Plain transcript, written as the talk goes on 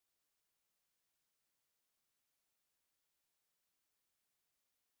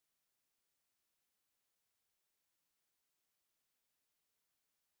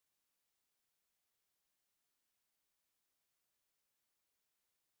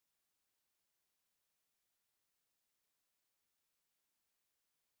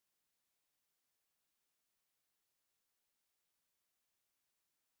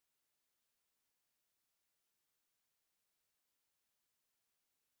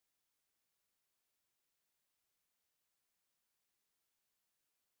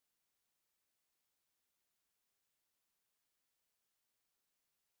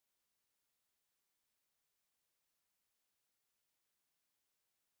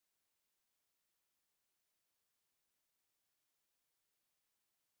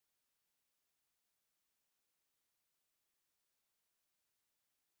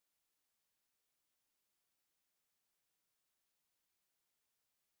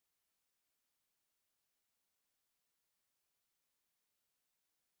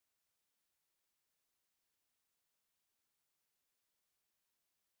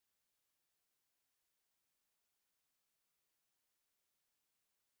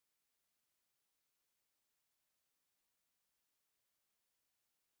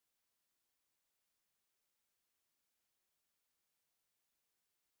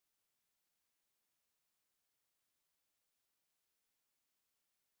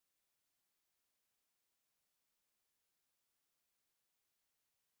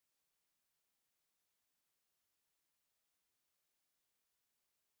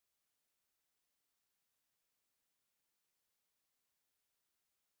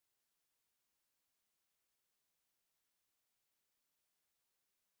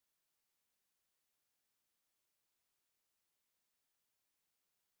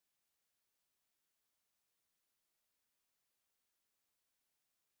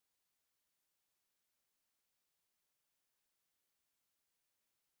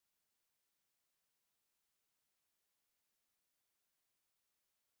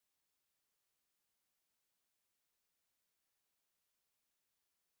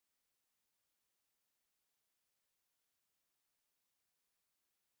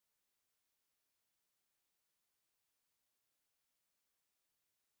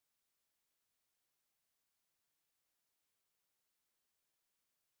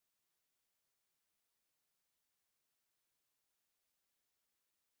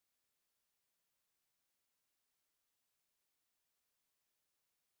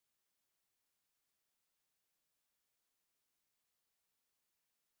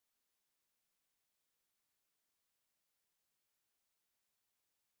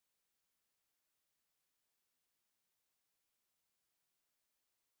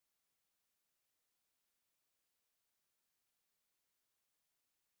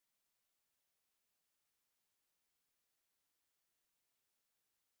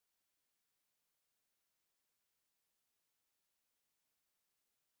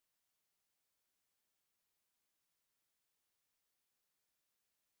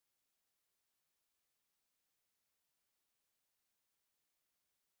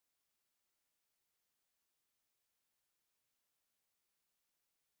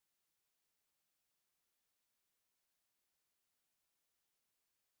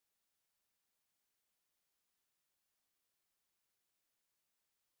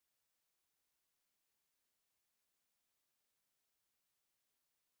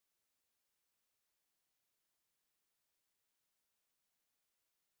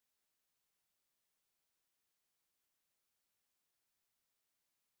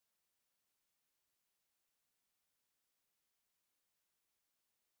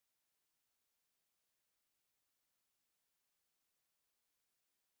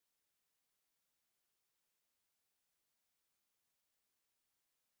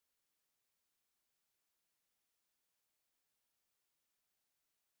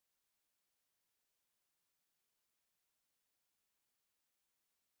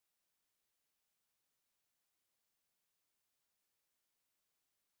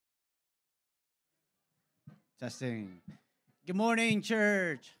Testing. Good morning,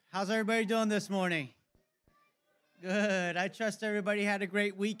 church. How's everybody doing this morning? Good. I trust everybody had a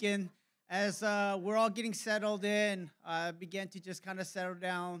great weekend. As we're all getting settled in, began to just kind of settle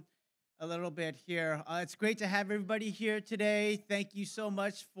down a little bit here. It's great to have everybody here today. Thank you so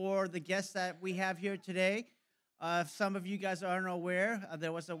much for the guests that we have here today. If some of you guys aren't aware,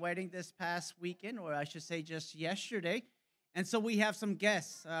 there was a wedding this past weekend, or I should say just yesterday. And so we have some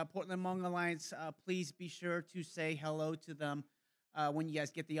guests. Portland Hmong Alliance, please be sure to say hello to them when you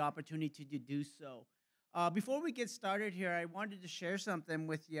guys get the opportunity to do so. Before we get started here, I wanted to share something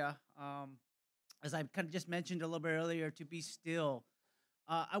with you. As I kind of just mentioned a little bit earlier, to be still.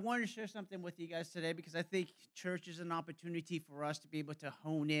 I wanted to share something with you guys today because I think church is an opportunity for us to be able to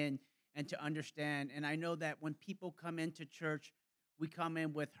hone in and to understand. And I know that when people come into church, we come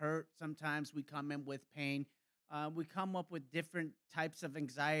in with hurt. Sometimes we come in with pain. We come up with different types of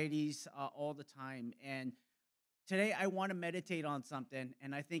anxieties all the time. And today I want to meditate on something.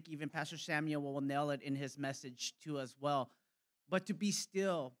 And I think even Pastor Samuel will nail it in his message too as well. But to be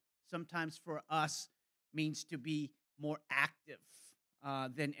still sometimes for us means to be more active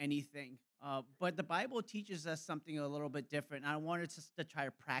than anything. But the Bible teaches us something a little bit different. And I wanted to try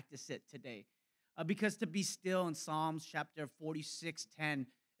to practice it today. Because to be still in Psalms chapter 46:10,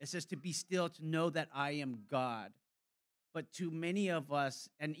 it says to be still, to know that I am God. But to many of us,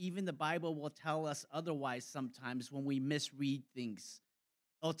 and even the Bible will tell us otherwise sometimes when we misread things.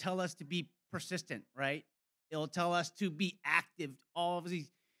 It'll tell us to be persistent, right? It'll tell us to be active,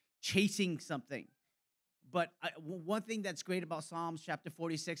 always chasing something. But one thing that's great about Psalms chapter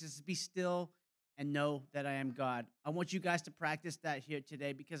 46 is to be still and know that I am God. I want you guys to practice that here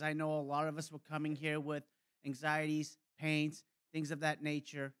today because I know a lot of us were coming here with anxieties, pains, things of that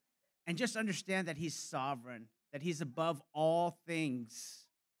nature, and just understand that he's sovereign, that he's above all things.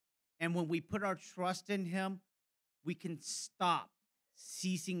 And when we put our trust in him, we can stop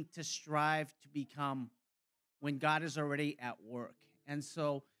ceasing to strive to become when God is already at work. And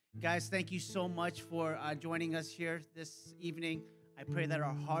so, guys, thank you so much for joining us here this evening. I pray that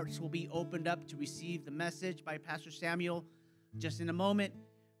our hearts will be opened up to receive the message by Pastor Samuel. Just in a moment,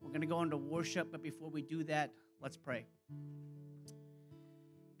 we're going to go into worship, but before we do that, let's pray.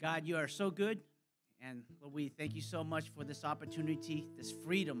 God, you are so good, and Lord, we thank you so much for this opportunity, this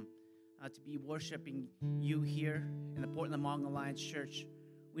freedom to be worshiping you here in the Portland Hmong Alliance Church.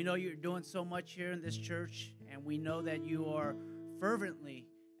 We know you're doing so much here in this church, and we know that you are fervently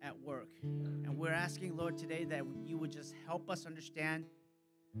at work. And we're asking, Lord, today that you would just help us understand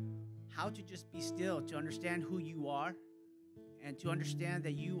how to just be still, to understand who you are, and to understand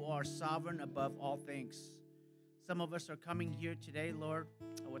that you are sovereign above all things. Some of us are coming here today, Lord,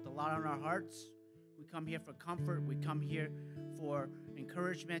 with a lot on our hearts. We come here for comfort. We come here for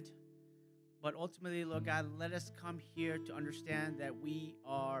encouragement. But ultimately, Lord God, let us come here to understand that we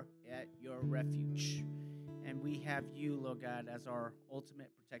are at your refuge. And we have you, Lord God, as our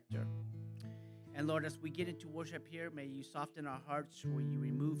ultimate protector. And Lord, as we get into worship here, may you soften our hearts, may you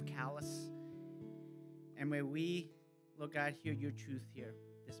remove callous. And may we, Lord God, hear your truth here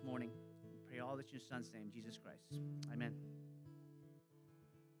this morning. We pray all this in your son's name, Jesus Christ. Amen.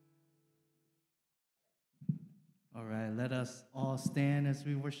 All right, let us all stand as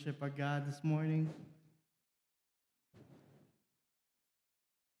we worship our God this morning.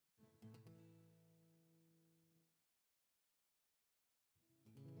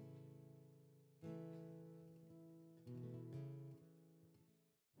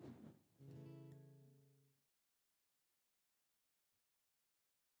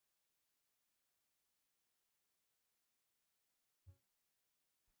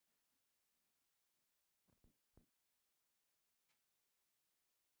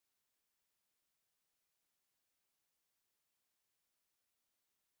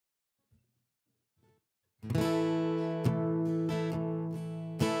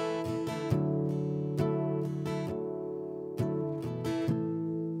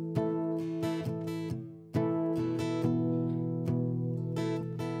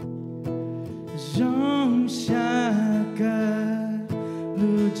 Rong xa ca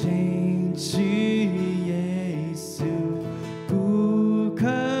lu jing chi Giêsu cu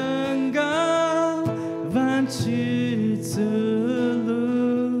khang ga van chi zu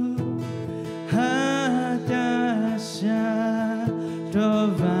lu ha da sha do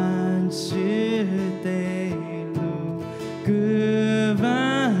van chi de lu gu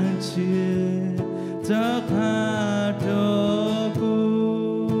van chi da pa do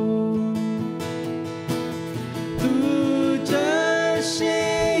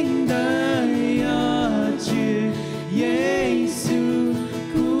Giêsu,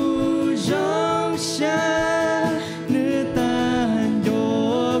 cu rong xa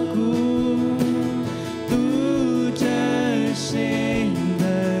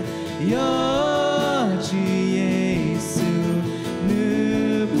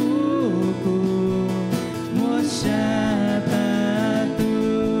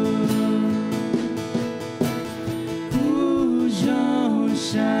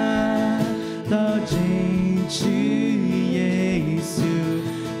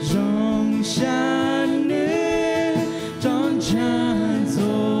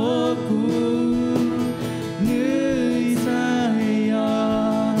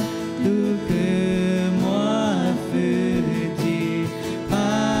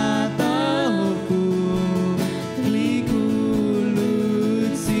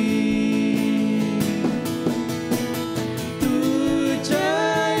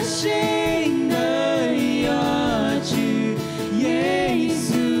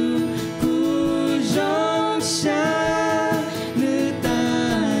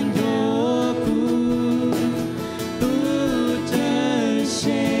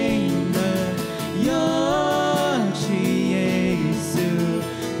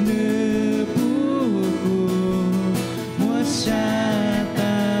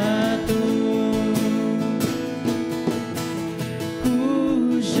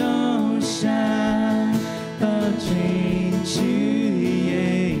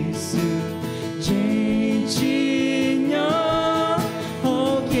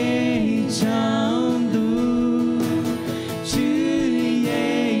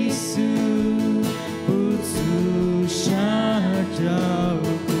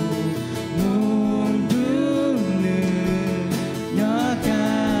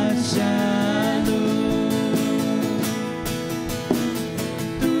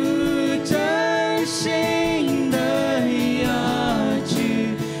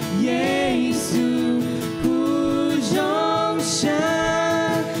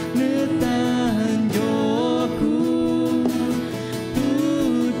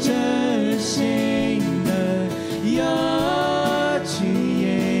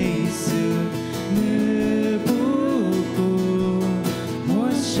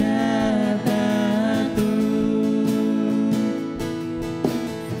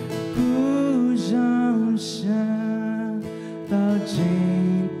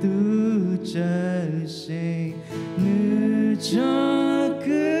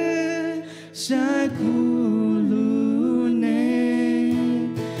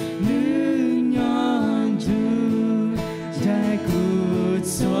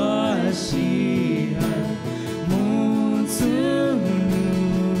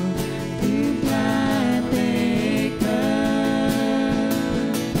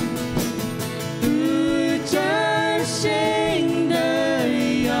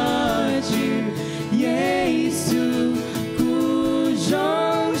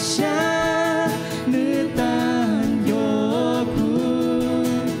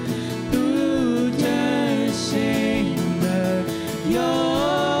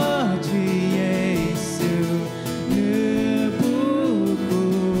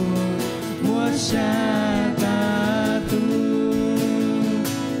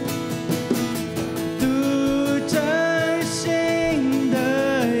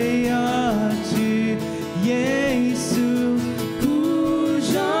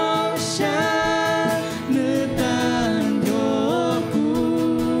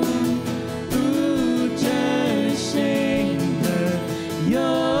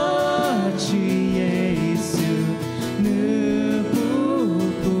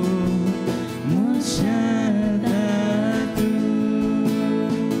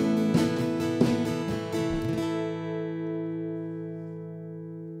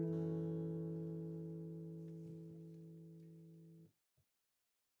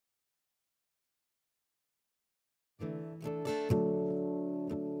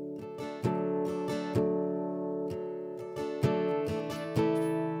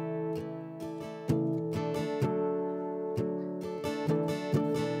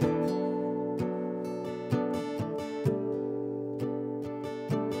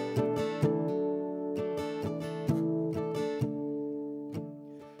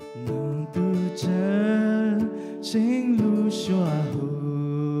sinh lu xóa hù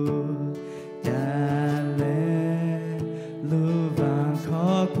ta lệ lu vàng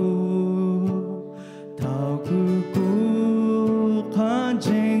khó cu thảo cu cu con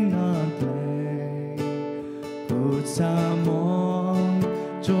trên non lệ cu sa mong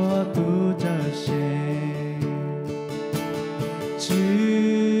cho tu trở sẽ chư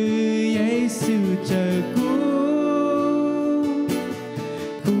Giêsu chờ cu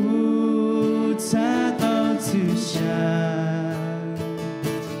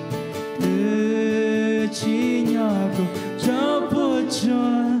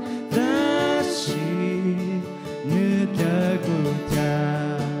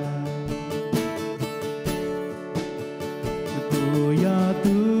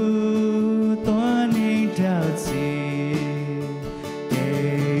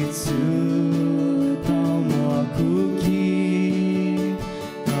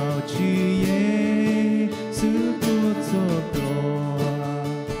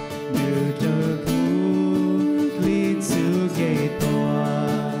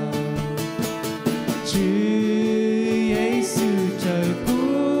Hãy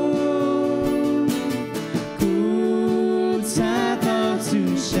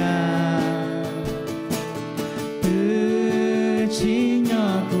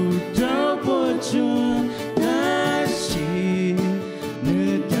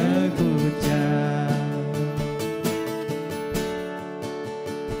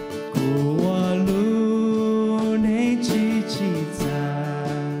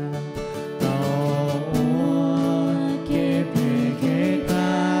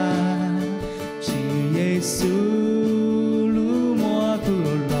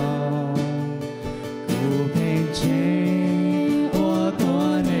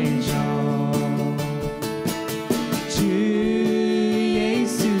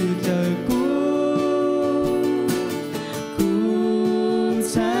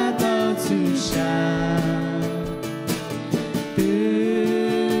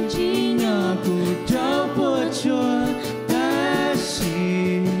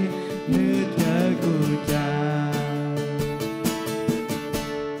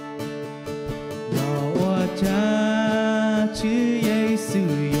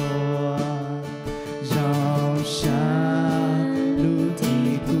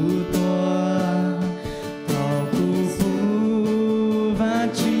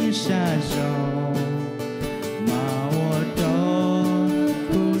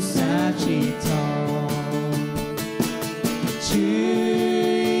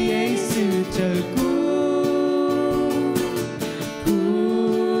subscribe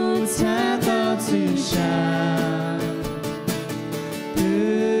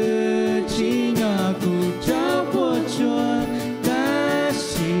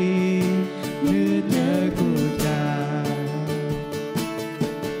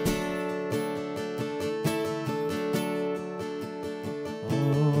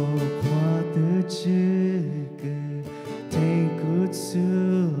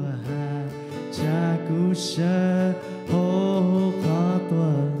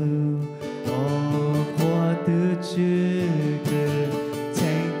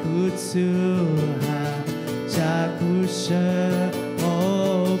수하 자구셔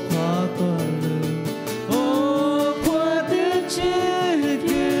오 과거루 오 과드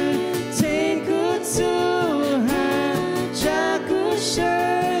주그 테이크 수하 자구셔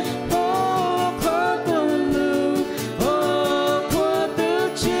오 과거루 오 과드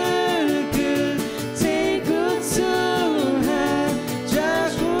주그 테이크 수하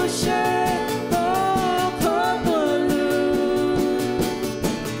자구셔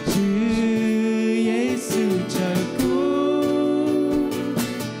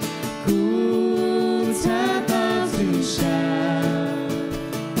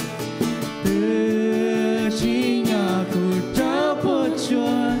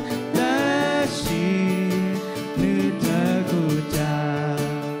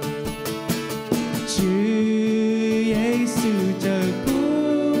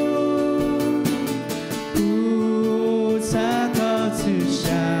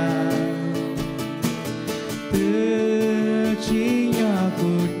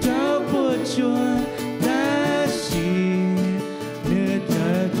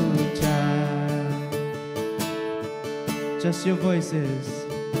Just your voices.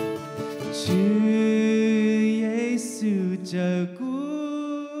 주 예수 저구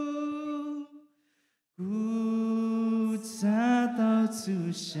구사道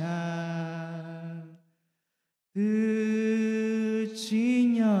主下的奇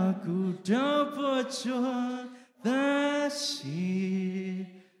妙古道不着的心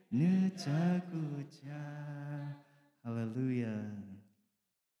你的国家 Hallelujah.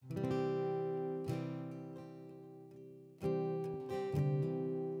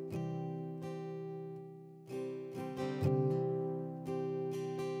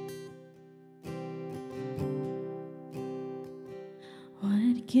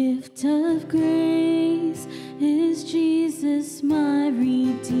 What gift of grace is Jesus my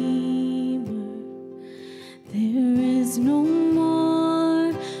Redeemer? There is no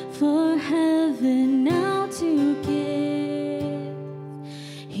more for heaven now to give.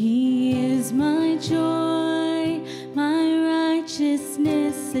 He is my joy, my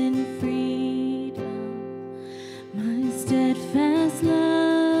righteousness and freedom, my steadfast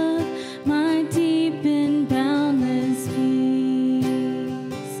love, my deep and boundless peace.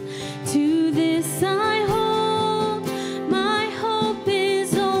 To this I hold, my hope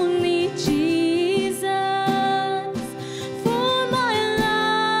is only Jesus, for my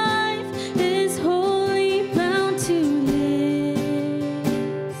life is wholly bound to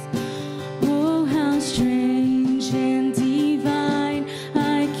this. Oh, how strange and divine,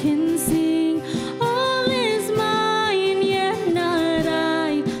 I can see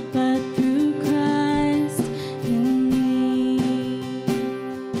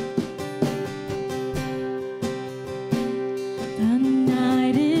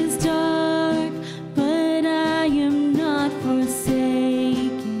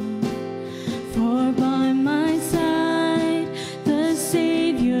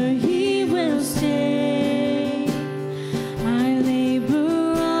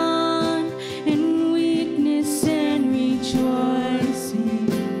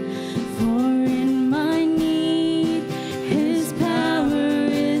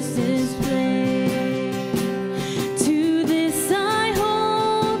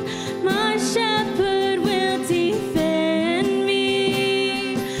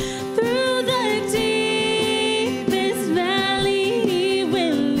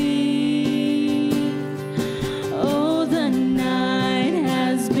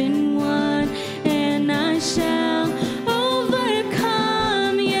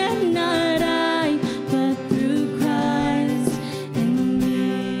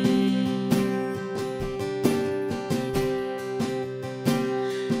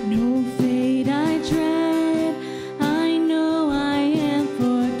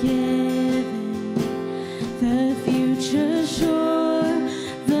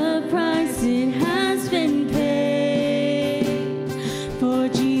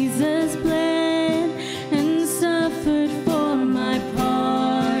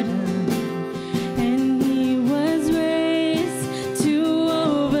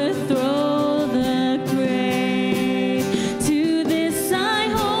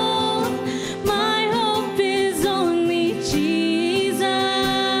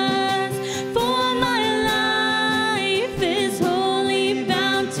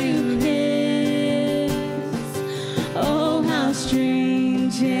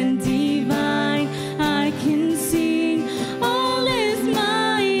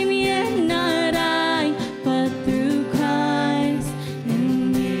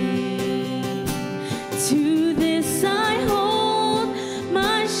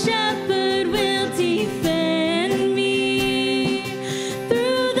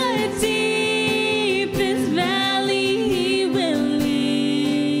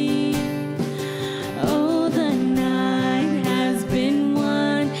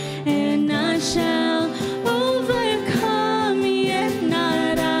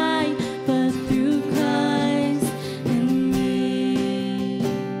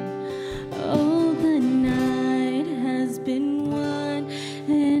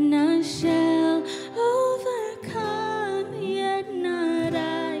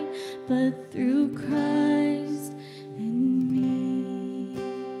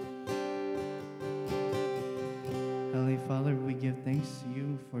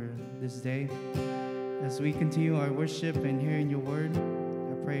for this day. As we continue our worship and hearing your word,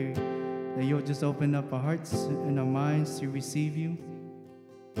 I pray that you'll just open up our hearts and our minds to receive you.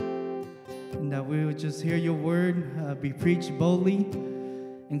 And that we will just hear your word be preached boldly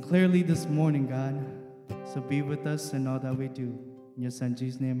and clearly this morning, God. So be with us in all that we do. In your son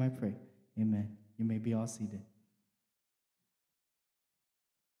Jesus' name I pray. Amen. You may be all seated.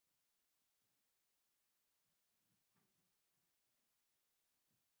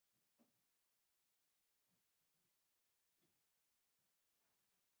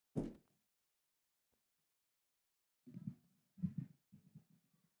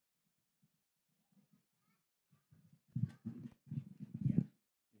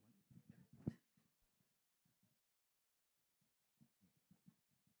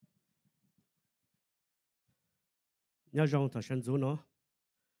 nhớ rong thọ sân chú nó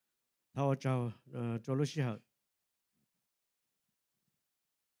thọ chào cho lúc xưa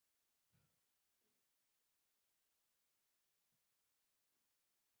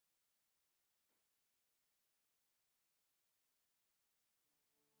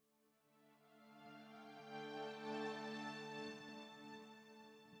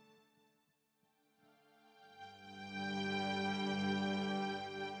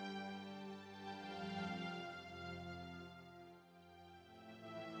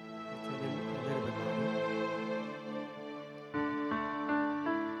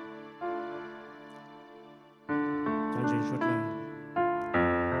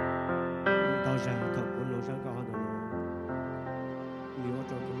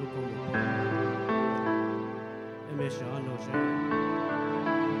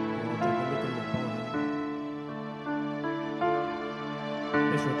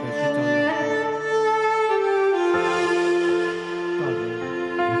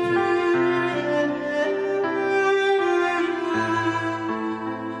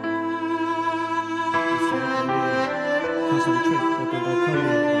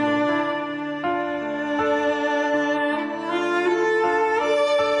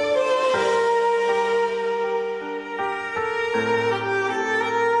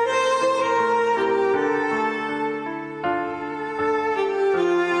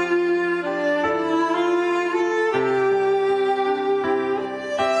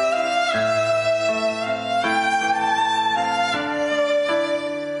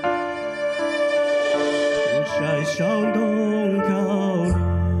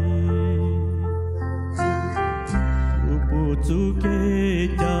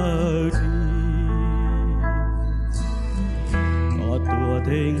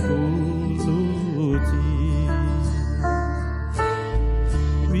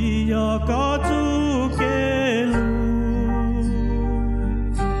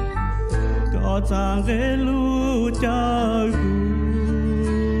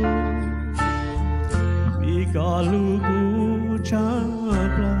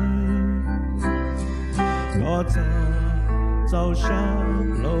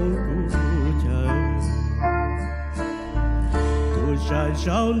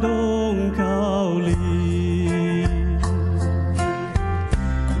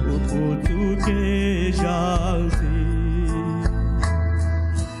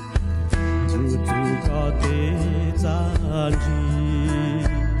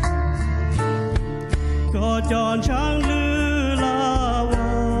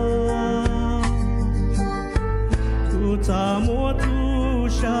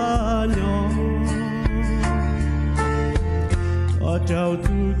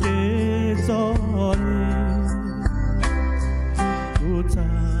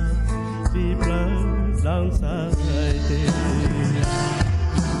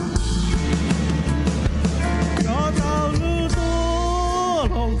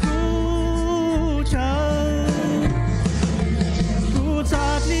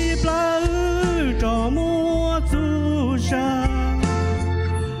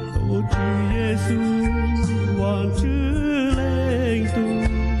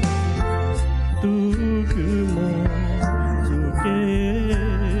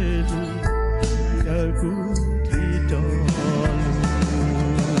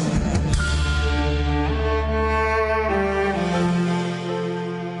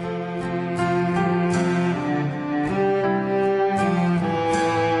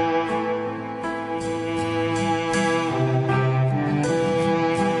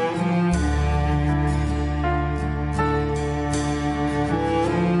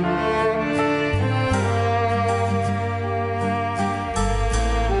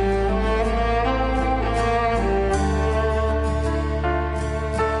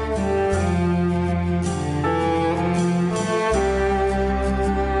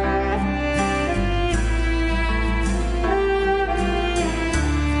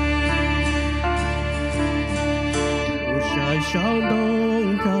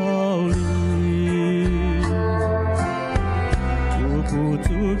不足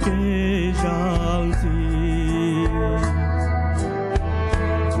给上帝，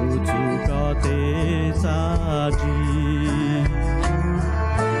不足高的杂技，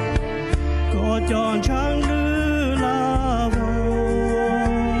我将长日拉我，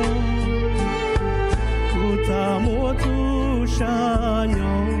不咋么做傻妞，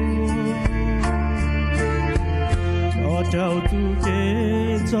我叫足给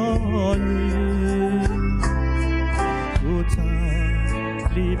做你。不差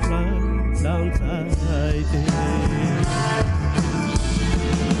离不浪在的，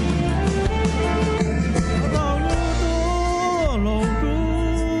道路多龙骨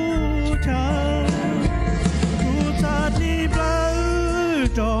长，不差离不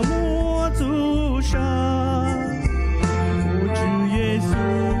着魔祖上，我主耶稣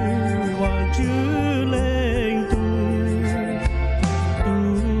望主领导，都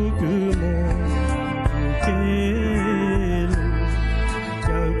个梦不给。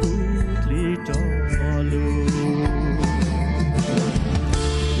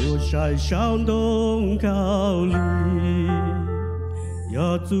山上东高里，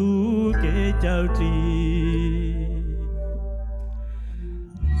要租给家里，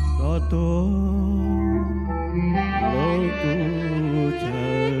高多龙骨城。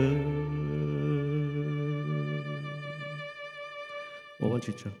我们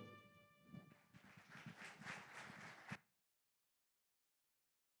去唱。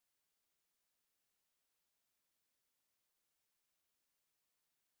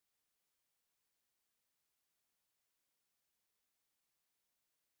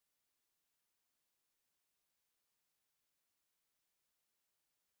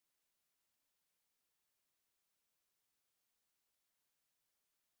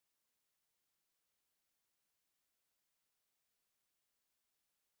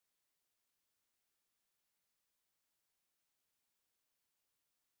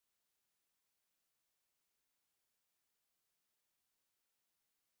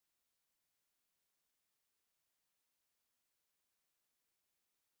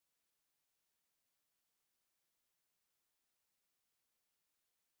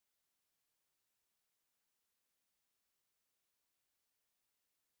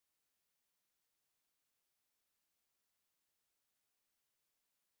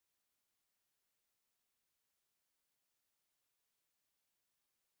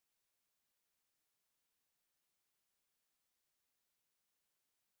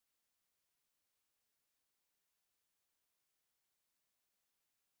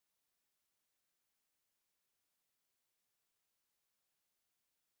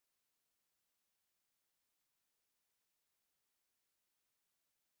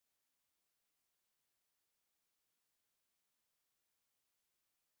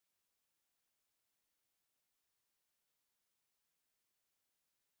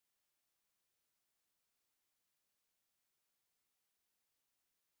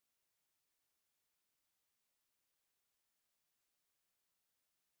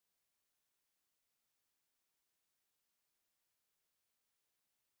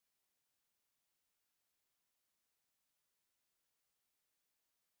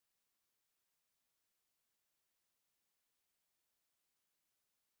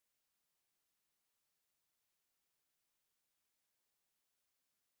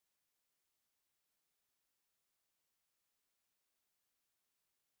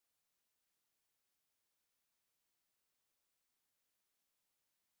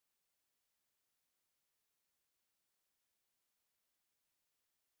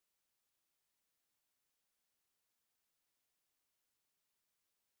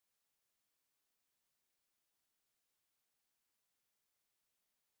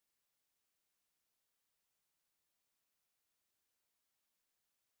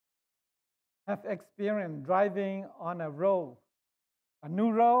Have experience driving on a road, a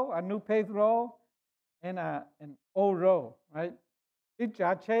new paved road, and an old road, right? Ít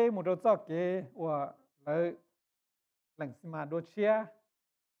trả chế một đôi cho kế và lỡ lạnh xí mà đôi chia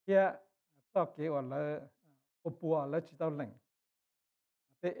chia cho kế và lỡ ô bùa lỡ chỉ tao lạnh.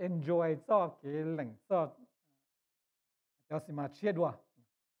 They enjoy cho kế lạnh cho xí mà chia đua.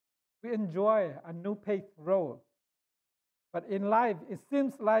 We enjoy a new paved road, but in life it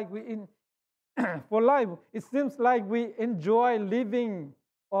seems like for life, it seems like we enjoy living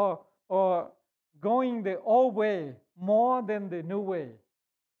or going the old way more than the new way.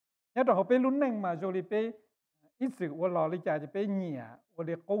 Nhớ rồi họ bé lúc nãy mà rồi bé ít sự của lò lý giải bé nhẹ, của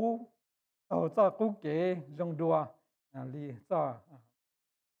lý cũ, cho cũ kế dùng đùa, lý cho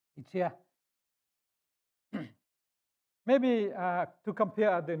ít chia. Maybe to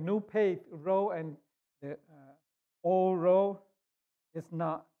compare the new paved road and the old road, is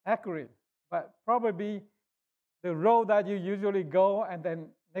not accurate, but probably the road that you usually go, and then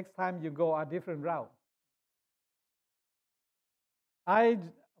next time you go a different route.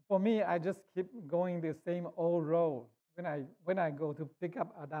 For me, I just keep going the same old road when I go to pick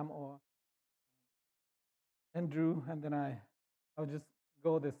up Adam or Andrew, and then I'll just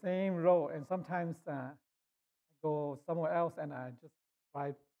go the same road, and sometimes I go somewhere else and I just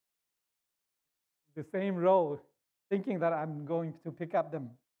drive the same road, thinking that I'm going to pick up them.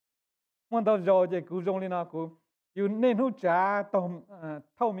 Muốn đâu rồi thì cứ giống như nào cũng, you nên hút trả tôm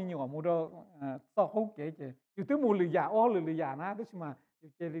thâu mình nhỏ mua đâu sao hút kế chứ, you tới mua lừa giả ô lừa giả na, tức mà you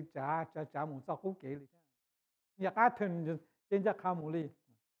chơi lừa trả mua sao hút kế lừa, nhà cá thuyền trên giá khám mua lừa.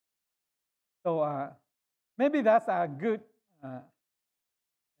 So maybe that's a good,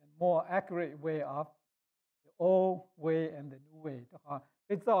 more accurate way of the old way and the new way.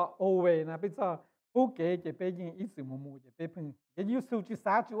 Bây giờ old way na, bây giờ hút kế chỉ bây giờ ít sự mua chỉ bây phun, cái yêu số chỉ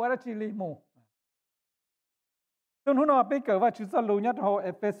sát chỉว่าchỉ li mua. Tôi nói bây giờ và chúng ta lưu nhớ hồ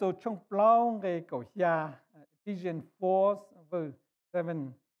Ephesians trong plau cái câu kia Ephesians 4 verse 7,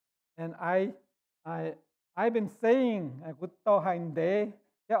 and I've been saying cũng tao hành để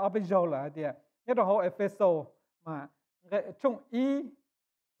cái ở bên dưới là gì nhớ hồ Ephesians mà cái trong ý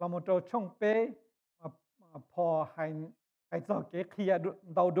là một chỗ trong p mà phò hành cái giờ cái kia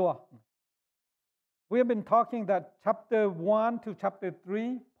đầu đuôi. We have been talking that chapter 1 to chapter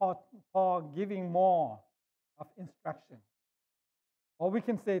 3, Paul giving more of instruction, or we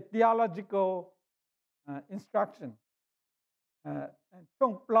can say theological instruction.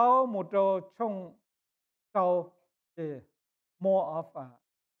 Trong plau một chỗ trong câu more of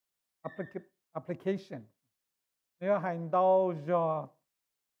application. Nếu hành đạo do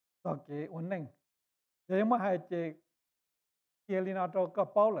cái ổn định, nếu mà hay cái kia li nào cho cái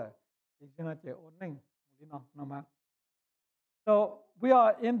bao là thì chúng ta ổn định li nào mà. So we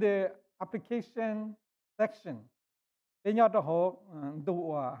are in the application section. Bây giờ đó họ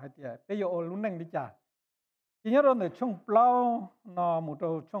đủ hay thì bây giờ ở luôn nâng đi chả. Chỉ nhớ rằng trong plau nó một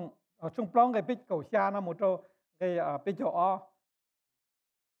chỗ trong plau cái bích cầu xa nó một chỗ cái bây giờ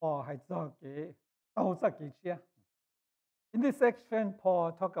hay cho cái tàu sa cái chia. In this section,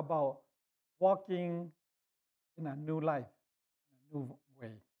 Paul talk about walking in a new life, a new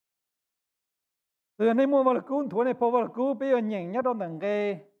way. Từ nay mua vào cứu thua này Paul vào cứu bây giờ nhận nhớ rằng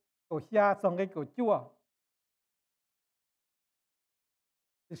cái cầu xa xong cái cầu chua.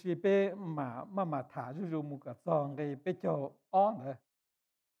 Thì bé mà thả rủ một cái xong cái bé cho on nữa.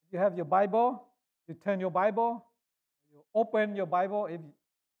 You have your Bible, you turn your Bible, you open your Bible if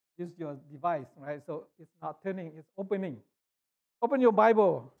you use your device, right? So it's not turning, it's opening. Open your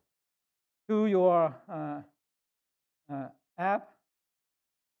Bible to your app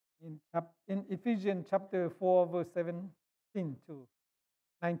in Ephesians chapter 4 verse 17 to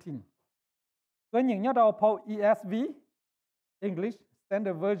 19. Với những nhớ đầu Paul ESV, English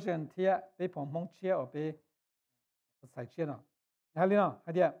Standard Version thì bé phòng mong chia ở bé sai chia nào. Hay nào,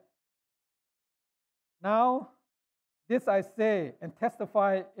 hay đi. Now, this I say and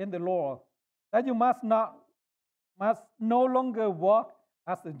testify in the Lord that you must no longer walk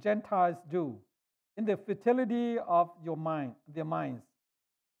as the Gentiles do, in the futility of their minds.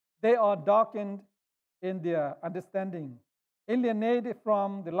 They are darkened in their understanding, alienated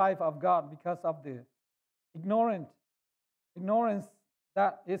from the life of God because of the ignorance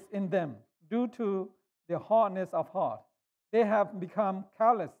that is in them due to the hardness of heart. They have become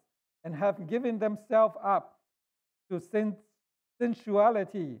callous and have given themselves up to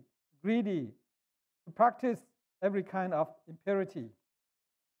sensuality, greedy, to practice every kind of impurity.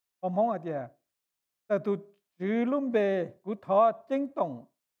 Ông hỏi là tại tụ chữ luôn bề của thọ chính tổng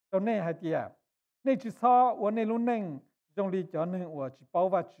cho nên hay tiệt nên chỉ sao và nên luôn nên trong lý cho nên và chỉ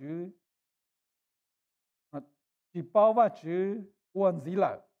bảo và chữ quan gì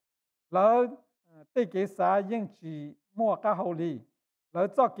là tây kế xã yên chỉ mua cá hậu lý là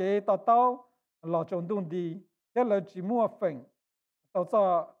cho kế tao là trong đông đi cái là chỉ mua phần tao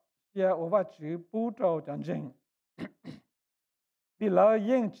cho kia và chữ bù trâu chân chính vì là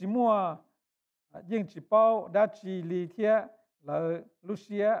yên chỉ mua yên chỉ bảo đã chỉ lý thiệt là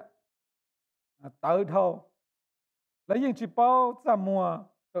Lucia tự thâu là yên chỉ bảo ra mua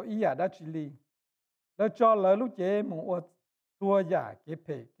cho ý đã chỉ lý là cho là lúc chế mua tua giả cái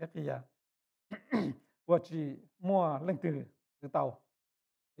phê cái kia và chỉ mua lên từ tàu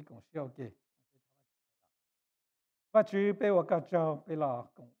thì cũng siêu kì và chỉ bây giờ cái cho bây giờ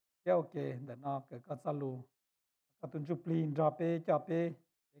cũng siêu kì để nó cái salu cái tuần chụp linh cho bây cái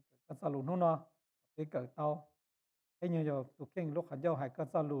salu nó cái tàu cái như giờ tụi kinh lúc hành giao hay cái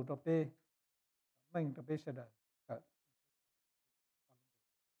salu cho bây mình cho bây sẽ được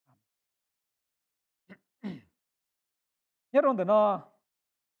nhất trong nó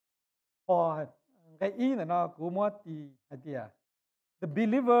for cái ý là nó cũng mất the idea the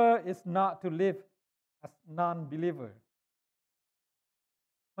believer is not to live as non-believer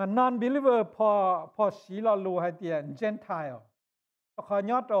mà non-believer for xí lo lu hay tiền Gentile họ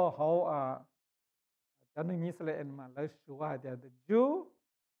nhớ cho họ cho nên Israel mà lấy số hay tiền the Jew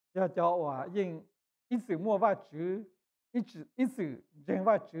cho họ nhưng ít sự mua vật chữ ít sự dân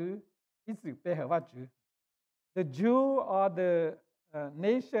vật chữ ít sự bề hợp vật chữ the Jew are the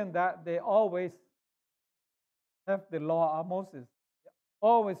nation that they always have the law of Moses they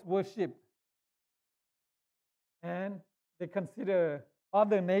always worship and they consider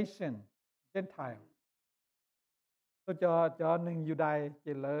other nation Gentile tôi cho nên Judah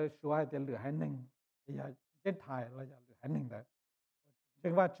chỉ là số hai tiền lửa hai nền thì Gentile là lửa hai nền đấy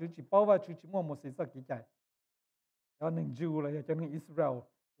nhưng mà chú chỉ bảo và chú chỉ mua một sự sắc kỳ chạy cho nên Jew là cho nên Israel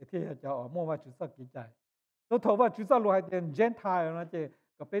thì cho mua và chú sắc kỳ chạy tôi thấu và chú sắc lửa hai tiền Gentile nó chỉ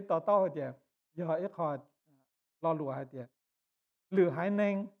có biết tao hai tiền giờ ít họ lo lửa hai tiền lửa hai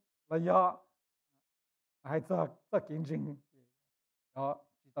nền là do hai sắc kinh doanh đó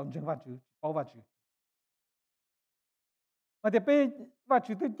chỉ tao dân và chú bảo và chú mà thì bây và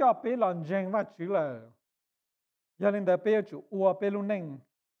chú tôi cho bây lần dân và chú là giờ nên bây giờ chú ua bây luôn nên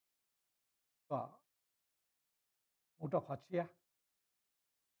có một trò khó chia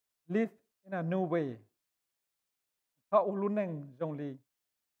live in a new way họ luôn nên dùng lý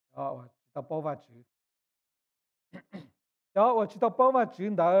đó tao bảo và chú đó chỉ tao bảo và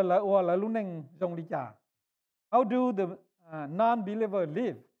chú đó là ua là luôn nên dùng lý cha how do the non-believer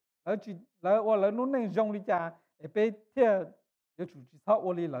live là ua là luôn nên dùng lý cha bây giờ chú chỉ sao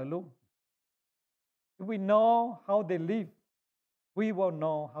ua lý là luôn if we know how they live we will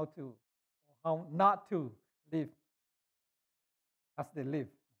know how not to live as they live.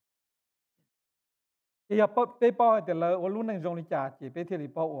 Thì bây bao thì là luôn nên dùng lý trả chỉ bây thì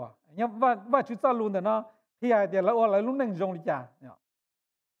bao à. Nhưng và chúng ta luôn đó thì thì là luôn nên dùng lý trả.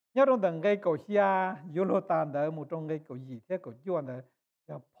 Nhớ trong từng cái câu xia yêu lo tan đó một trong cái câu gì thế câu chuyện đó.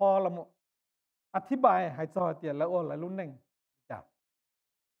 Giờ Paul là một อธิบายให้จอเตียแล้วละลุ่นหนึ่งจับ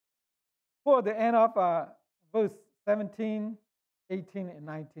For the end of verse 17, 18, and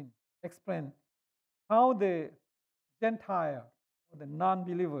 19 explain how the Gentile or the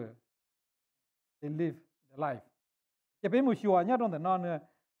non-believer they live their life. จะเป็นมุชัวเนี่ยตรงแต่นอนเนี่ย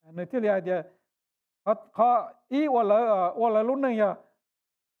ในที่เรียกเดียเขาอีว่าละลุ่นหนึ่งเนี่ย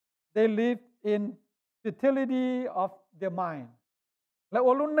they live in fertility of their mind. แล้ว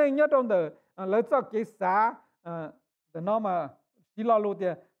ว่าลุ่นหนึ่งเนี่ยตรงแต่แล้วจะเกิดสาแต่นอมาที่เรารู้เดี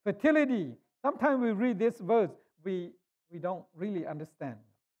ย fertility. Sometimes we read this verse, we don't really understand.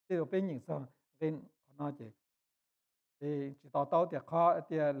 ที่เราเป็นอย่างนั้นเป็นขนาดเจที่จิตต่อเดียเขาเ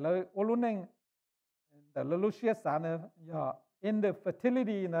ดียแล้วว่าลุ่นหนึ่งแต่เรารู้เชื่อสารเนี่ยอย่า in the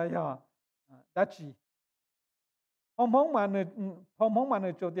fertility นะอย่าดัชชีพอมองมาเ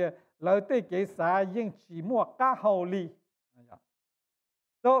นี่ยจุดเดียเราได้เกิดสายิ่งชีมัวก้าฮอลี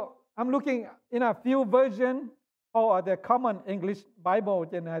So I'm looking in a few versions or the common English Bible.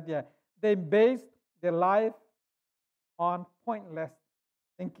 They base their life on pointless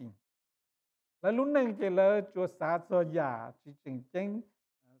thinking. แล้วรุ่นหนึ่งจะเลยจุดสาสยาจีจริงจริง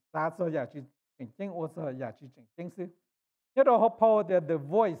สาสยาจีจริงจริงโอสยาจีจริงจริงสิเนี่ยเราพอ the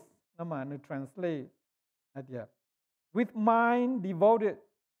voice นั่นมาใน translate นะเดีย with mind devoted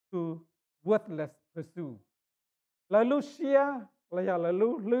to worthless pursuit แล้วลูเชียแล้วอย่าแล้ว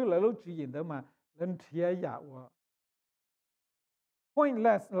ลูจีนเดิมมาแล้วเทียอยากว่า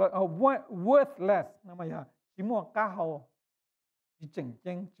pointless worthless นั่นมาอย่าจิมัวก้าวจีจริงจ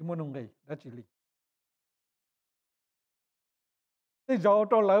ริงจิมัวนุ่งไงแล้วจีลีที่เรา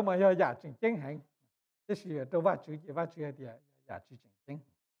ตัวเรามาอย่าจริงจริงแห่งที่สิ่งตัวว่าจีเดียอย่าจีจริงจริง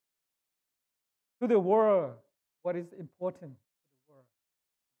To the world what is important to the world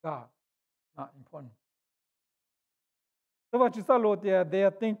God not important So what you saw, Lord, they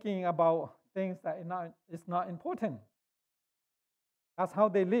are thinking about things that is not important. That's how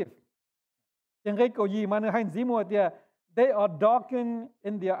they live. They are darkened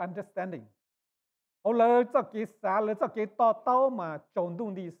in their understanding.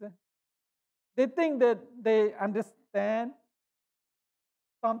 They think that they understand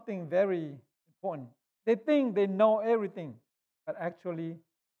something very important. They think they know everything, but actually,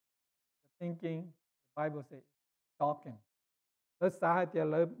 the thinking, the Bible says, darkened. Lỡ xã thì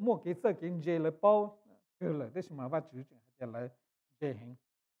lỡ mua cái sơ kiến dễ lỡ bao cứ lỡ thế mà vắt chữ thì lỡ dễ hình.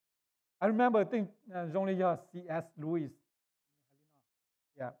 I remember think only C.S. Lewis.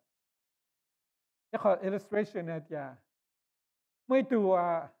 Yeah. Cái illustration này thì mấy tụ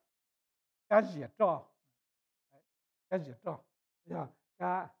cá dẻ cho. cái gì đó, yeah,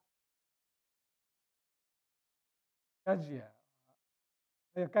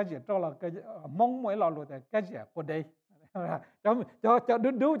 cái gì đó là cái mong mỗi lần là cái gì của đây, cho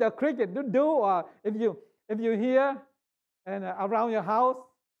do cricket do if you hear and around your house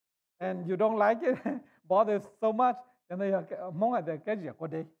and you don't like it bother so much, then they mong là cái gì của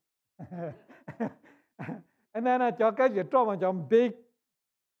đây. And then cho cái gì đó mà cho big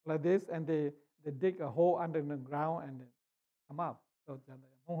like this, and they dig a hole under the ground and come up. So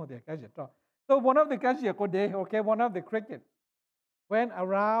so one of the kaji kode, okay, one of the cricket went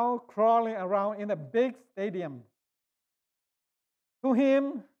around, crawling around in a big stadium. To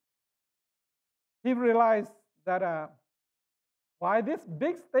him, he realized that why this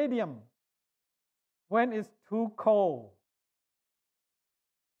big stadium, when it's too cold,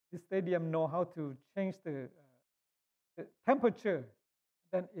 the stadium know how to change the temperature,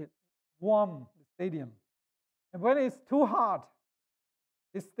 then it warm the stadium. And when it's too hot,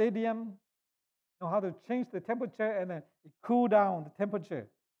 the stadium know how to change the temperature and then it cool down the temperature.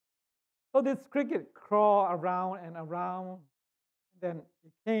 So this cricket crawl around and around. Then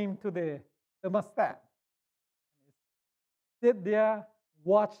it came to the thermostat. Sit there,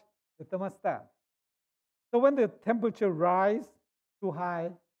 watch the thermostat. So when the temperature rise too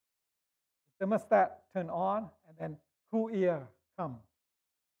high, the thermostat turn on and then cool air come.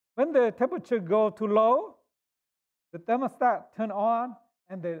 When the temperature go too low, the thermostat turn on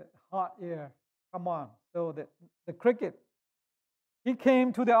and the hot air come on. So the cricket, he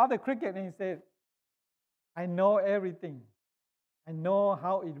came to the other cricket and he said, I know everything. I know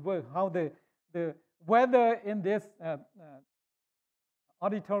how it works, how the weather in this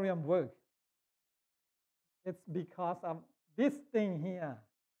auditorium works. It's because of this thing here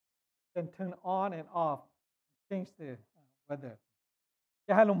can turn on and off, change the weather.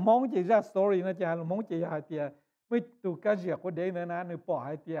 Cha hai lùng mong chị ra story nữa, cha hai lùng mong chị hai tia mới tụ cái gì của đây nữa nè, nửa bỏ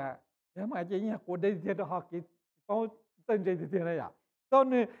hai tia. Nếu mà chị nhà của đây thì họ kỹ có tên gì thì này à. Sau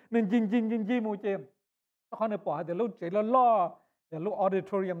nên nhìn một chị, họ nửa bỏ thì lúc chị là lo, thì lúc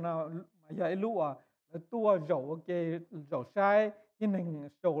auditorium nào mà giờ lúc tua dầu cái dầu sai, cái mình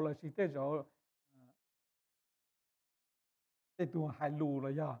dầu là chỉ tới dầu cái tua hai lù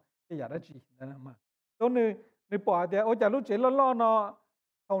rồi giờ cái giờ đó chỉ là mà. Sau nên bỏ thì ở chả lúc chị là lo nó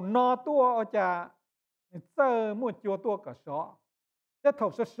hầu no tua ở chả sơ mua chùa tua cả sọ, cái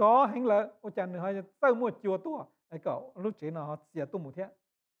thầu sọ hành là ở chả nữa hay sơ mua chùa tua, cái cậu lúc chị nó xỉa tua một thế,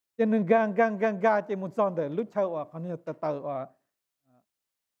 cho nên gang chị một son để lúc sau còn như tờ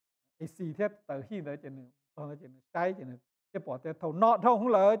AC thế tờ hi đấy cho nên còn cho nên trái cho nên cái bỏ cái thầu nọ thầu không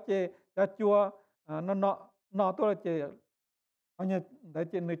lỡ chị cho chùa nó nọ tua chị còn như đấy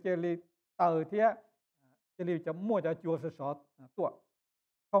chị nơi chị li tờ thế chị li cho mua cho chùa sọ tua.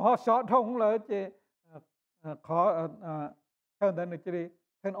 Họ sọ thông là chị khó hơn đến chị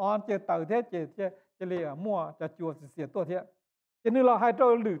thân on chị tàu thế chị mua cho chùa xịtตัวthế, cho nên là hai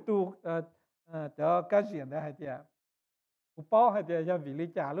trâu lử tu cho cái gì đấy hai chị, cụ bao hai chị cho vị lý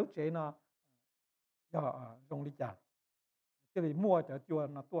trả lúc chế nó cho dùng lý trả, chị mua cho chùa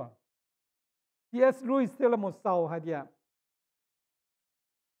nó tua. C.S. Lewis là một sau hai chị,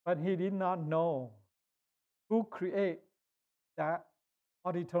 but he did not know who create that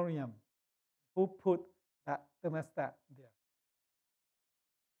auditorium, who put that thermostat there.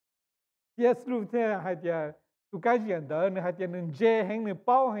 C.S. Lewis thế hai chị tụ cái gì đó nữa hai chị nên dễ hành nên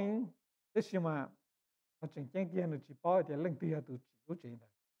bao hành, thế nhưng mà nó chẳng chẳng kia nó chỉ bao thì lần thứ tụ chỉ có chuyện này,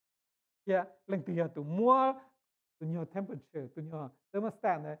 yeah, lần thứ tụ mua tụ nhiều temperature tụ nhiều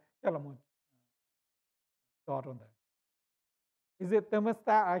thermostat này cho là một trò rồi đấy. Is it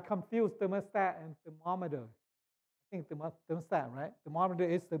thermostat? I confuse thermostat and thermometer. I think thermostat, right? Thermometer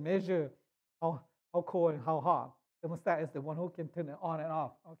is to measure how cold and how hot. Thermostat is the one who can turn it on and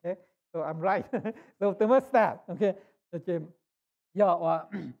off. Okay, so I'm right. So thermostat. Okay, so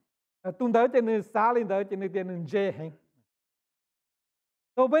giờ tung tới trên nơi xá lên tới trên nơi trên nơi dễ hành.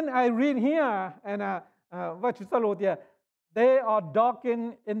 So when I read here and what you saw they are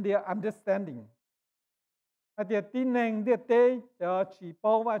darkened in their understanding. Thì tin rằng địa tế cho chỉ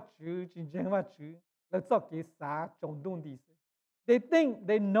bao và chữ chỉ riêng và chữ là cho cái xã trong đông đi. They think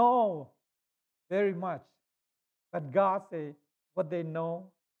they know very much, but God say what they know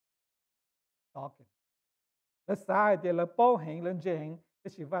darken. Là xã thì là bao hành lên riêng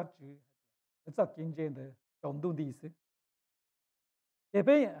cái chỉ và chữ là cho kinh doanh de trong đông đi. Thì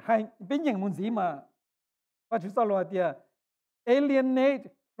bên những môn gì mà what you saw thì alienate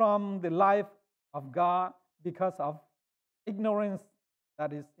from the life of God because of ignorance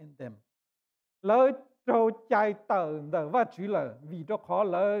that is in them. Lỡ trâu chạy tờ và chữ là vì đó khó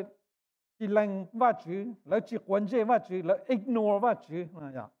lỡ chỉ lành và chữ lỡ chỉ quan chế và chữ lỡ ignore và chữ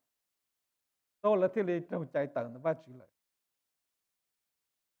à tôi lỡ thì lấy trong chạy tận và chữ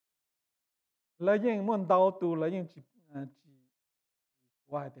lỡ những muốn đào tu lỡ những chỉ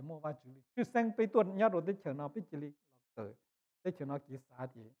vài thì mua và chữ chứ sangไปตัวnhớ rồi tới chờ nó biết chỉ lý tới tới chờ nó kỹ xã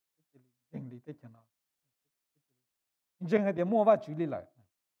gì chính lý tới chờ nó chính hay thì mua và chữ lý lại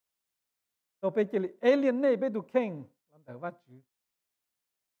tôi biết chỉ lý alien này biết được keng làm tới và chữ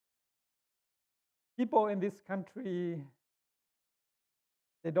people in this country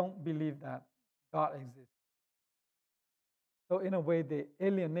they don't believe that God exists. So in a way, they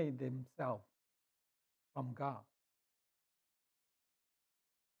alienate themselves from God.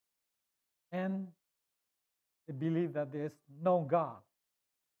 And they believe that there's no God.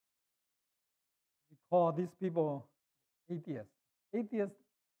 We call these people atheists. Atheists,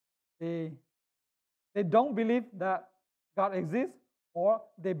 they don't believe that God exists, or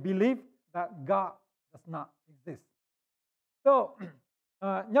they believe that God does not exist. So,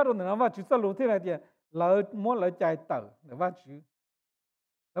 nhớ rồi nó vào chữ sơ lũ thế này thì lỡ muốn lỡ chạy tờ để vào chữ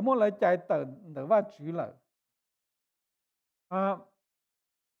lỡ muốn lỡ chạy tờ để vào chữ lỡ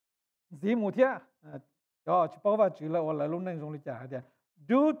gì một thế cho chỉ bảo vào chữ lỡ hoặc là lúc này dùng để trả thì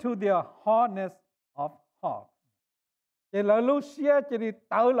due to their hardness of heart thì lỡ lúc xưa chỉ đi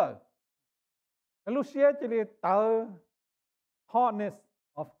tờ lỡ lúc xưa chỉ đi tờ hardness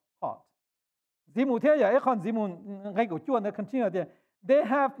of heart gì một thế vậy còn gì một ngay của Chúa nó continue thì they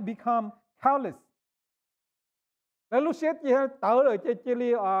have become callous.แล้วลูกเสียที่เต๋อเลยเจลี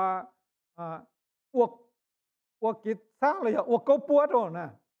อวกกิซ่าเลยอวกก็ปวดอ่ะนะ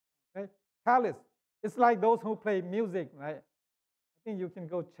callous. It's like those who play music, right? I think you can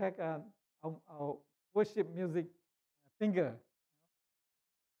go check our worship music finger.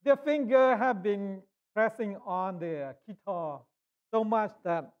 Their finger have been pressing on the guitar so much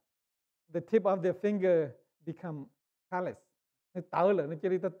that the tip of their finger become callous. เต๋อเลยเจ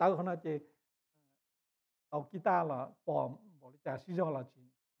ลีเต๋อเขาน่าจะเอากีตาร์ละปอมบริจาคชิจอละจี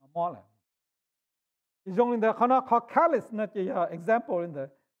มอละที่จงในเขาน่ะเขา callous นะจะ example ใน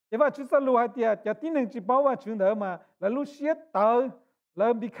แต่ว่าชุดสรุปให้ที่จะที่หนึ่งจีบว่าชุดเดิมมาแล้วลูกเสียเต๋อแล้ว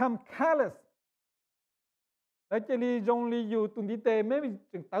become callous แล้วจะลีจงลีอยู่ตรงนี้เตะไม่มี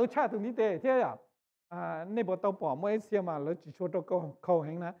จึงเต๋อชาตรงนี้เตะเท่าในบทตัวปอมเมื่อเสียมาแล้วจีชัวตัวเขาเ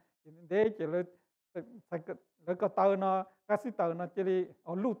ห็นนะเด็กจะเลยแล้วก็เต๋อเนาะก็สิเต๋อเนาะจะลีเอ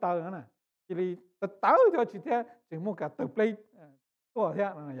าลูกเต๋อนะจะลีtao cho chị thế chỉ mua cả từ play to thế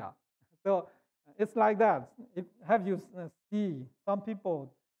này à so it's like that. Have you see some people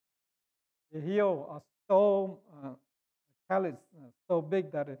the heel are so callous so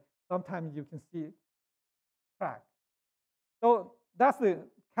big that sometimes you can see it crack. So that's the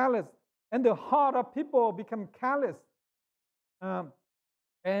callous and the heart of people become callous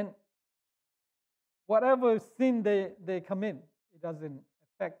and whatever sin they commit it doesn't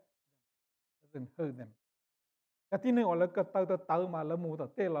affect doesn't hurt them. Cái tin này là cái tao mà là mù tao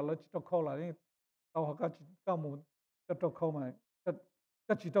tê là chỉ cho câu là tao học cái mù cái cho câu mà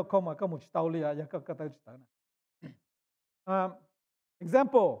cái chỉ cho câu mà cái mù chỉ tao liền ya cái tao chỉ tao này.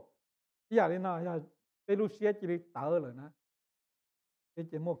 Example, giờ đi nào giờ Pelusia chỉ tao rồi nè. Cái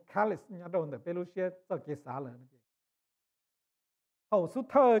chỉ một callous nhá đâu để Pelusia cho cái啥rồi. Hậu số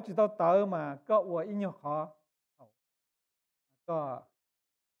thơ chỉ tao mà có của ý nhau khó. Có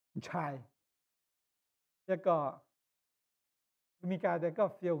traiก็มีการแต่ก็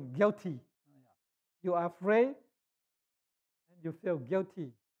feel guilty. You are afraid and you feel guilty.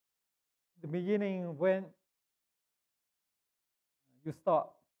 The beginning when you start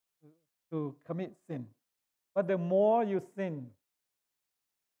to commit sin. But the more you sin,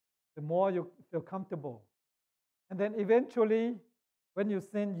 the more you feel comfortable. And then eventually, when you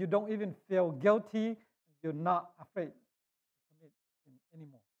sin, you don't even feel guilty. You're not afraid to commit sin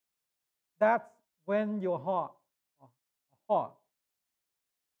anymore. That's when your heart,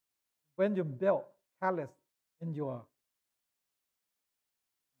 when you build callous in your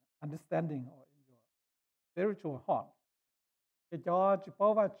understanding or in your spiritual heart. Thì cho chỉ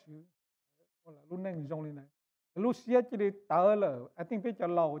bảo và chữ, hoặc là lúc này dùng lên này, lúc xưa chỉ đi tờ là, I think bây giờ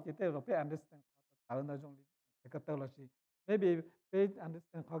lâu chỉ tới rồi phải understand tờ nó dùng đi, cái tờ là gì? Maybe phải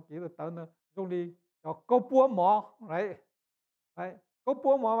understand how kỹ là tờ nó dùng đi cho câu búa mỏ, right? Right? Câu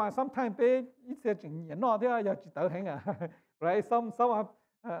búa mỏ mà sometimes phải ít sẽ chừng nhện nó thế giờ chỉ tờ hành à, right? Some of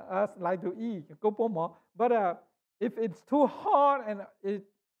us like to eat câu búa mỏ, but if it's too hard and it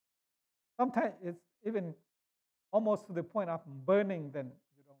sometimes it's even almost to the point of burning, then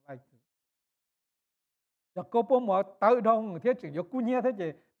you don't like to. Giờ câu búa mỏ tự động thế chừng giờ cú nhé thế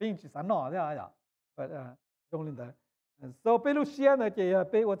chứ, bình chỉ sẵn nọ thế à? But dùng lên đó. So bây lúc xưa này chị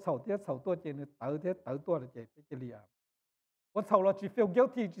bây tôi sầu tua chị này tớ tua là chị bây chị liền. Tôi sầu là chị feel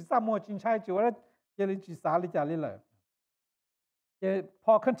guilty chị sao mà chị sai chị là chị là chị xả đi trả đi lại.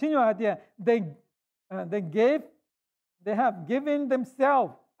 Paul continue idea they have given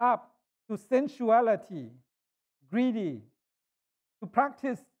themselves up to sensuality, greedy, to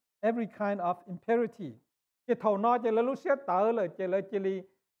practice every kind of impurity. Chị thầu nói chị là lúc xưa tớ là chị li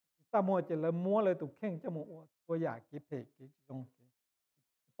sao mà chị là mua là tụ khen cho một tôi giả cái thể cái trong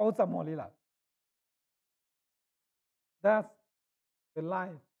bao sao mà đi lại. That's the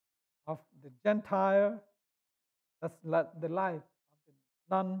life of the Gentile. That's the life of the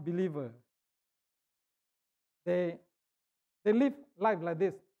non-believer. They live life like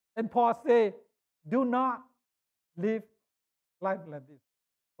this. And Paul say, do not live life like this.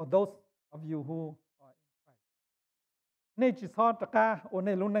 For those of you who are in Christ. Nên chỉ so tất cả ở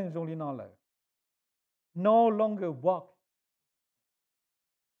nơi lúc nãy chúng nói là no longer walk.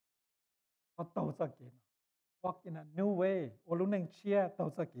 Ở tàu sa kia. Walk in a new way. Ở lúc nãy chia tàu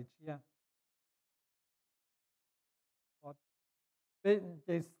sa kia chia. They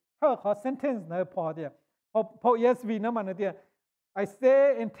thơ sentence này Paul there. Paul ESV nó mà nói there. I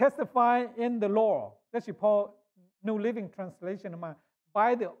say and testify in the Lord. That's Paul New Living Translation mà.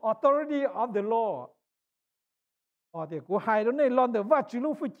 By the authority of the Lord. Paul there. Của hai đó này lon được và chữ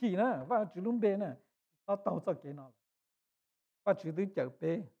luôn phụ chỉ nữa, và chữ luôn bê nữa. Nó tàu sa kia nó. Và chữ thứ chở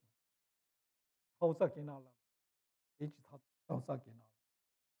bê. Tàu sa kia nó là. Ý chỉ tàu sa kia nó.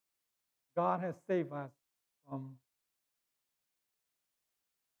 God has saved us from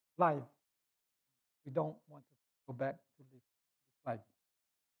life. We don't want to go back to live this life.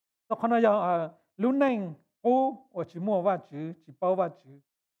 Nó không nói rằng lúc này ô ở chỉ mua vài chữ, chỉ bao vài chữ.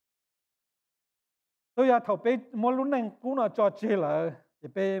 Tôi giờ thầu bé mua lúc này cũng nó cho chơi là để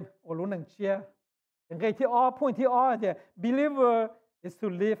bé ở lúc này chia. Cáiที่อ้อ point ที่อ้อเนี่ย believer is to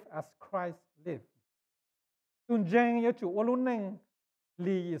live as Christ lived. Tuần giang yêu chủ ở lúc này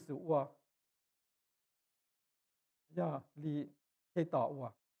li is ua. Giờ li cái tỏ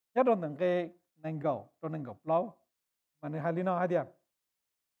ua. Nhất là những cái năng gạo, trong năng gạo lâu, mà người hay nói đi.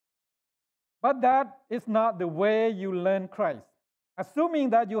 But that is not the way you learn Christ. Assuming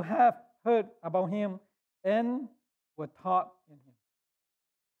that you have heard about Him and were taught in Him,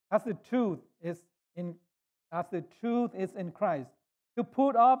 as the truth is in Christ, to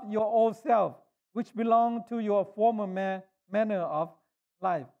put off your old self, which belonged to your former manner of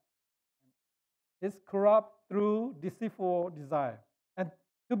life, is corrupt through deceitful desire.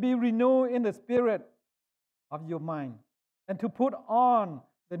 To be renewed in the spirit of your mind, and to put on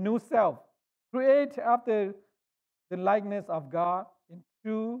the new self, create after the likeness of God in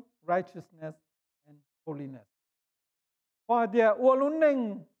true righteousness and holiness. Và địa ô lúc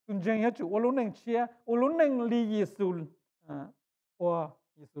nênh tuần trình hết chủ ô lúc nênh chia ô lúc nênh li Giêsu ô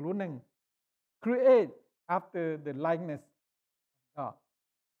Giêsu lúc nênh create after the likeness of God.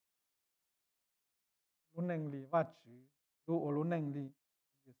 Lúc nênh li vát chữ ô lúc nênh li.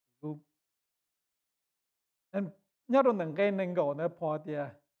 And nhớ trong những cái năng gạo nó Paul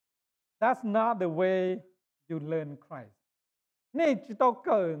there. That's not the way you learn Christ. Nên chỉ tao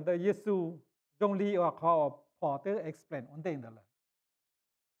cần the Giêsu trong lý hoặc họ Paul tới explain ổn định đó là.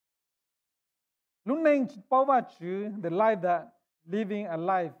 Lúc này chỉ bảo vệ chữ the life that living a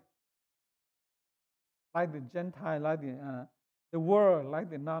life like the Gentile, like the world, like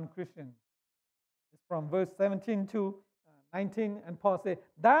the non-Christian. It's from verse 17 to 19, and Paul said,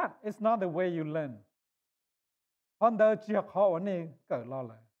 that is not the way you learn.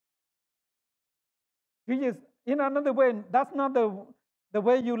 In another way, that's not the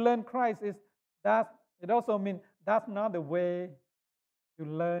way you learn Christ. It also means that's not the way you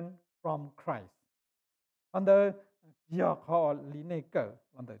learn from Christ. Under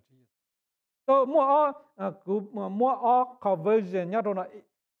so more conversion,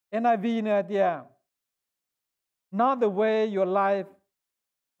 NIV idea. Not the way your life,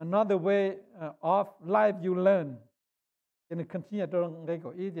 not the way of life you learn. And it continues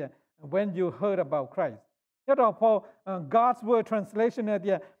when you heard about Christ. Paul, God's word translation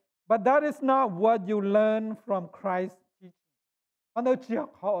idea. But that is not what you learn from Christ's teaching.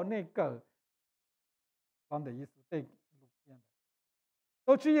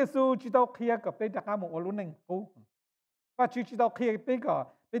 So Chúa Giêsu chỉ tao kia cái bây giờ một lúc này cố, và Chúa chỉ tao kia bây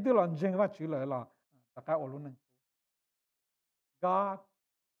giờ làm gì và Chúa lại là tất cả lúc này. God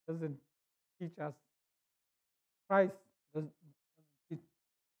doesn't teach us. Christ doesn't teach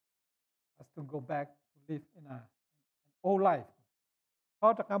us to go back to live in an old life.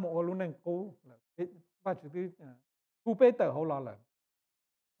 Có tất cả một lúc này cố là và Chúa thứ cú bây giờ họ là.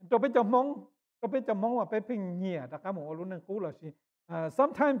 Tôi bây giờ mong ก็เป็นจะมองว่าไปพึ่งเงียแต่การมองว่ารู้หนึ่งกู้เราสิ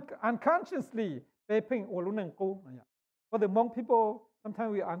sometimes unconsciously ไปพึ่งว่ารู้หนึ่งกู้เนี่ย for the Hmong people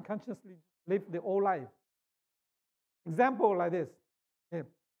sometimes we unconsciously live the old life example like this okay.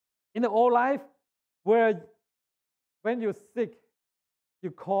 In the old life where when you're sick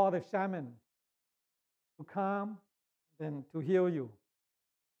you call the shaman to come then to heal you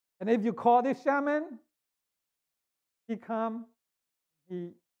and if you call this shaman he come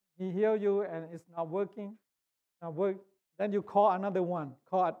he heal you and it's not working not work then you call another one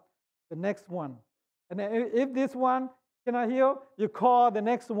call the next one and then if this one cannot heal you call the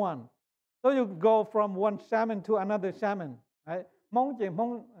next one so you go from one shaman to another shaman right mong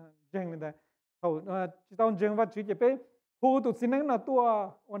chừng này hầu chỉ tao chừng và chỉ cái hu tụ xin năng là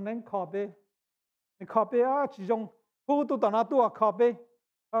tua ôn năng copy chỉ dùng hu tụ tao nó tua copy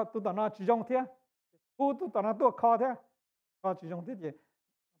tụ tao nó chỉ dùng thế hu tụ tao nó tua copy thế chỉ dùng thế gì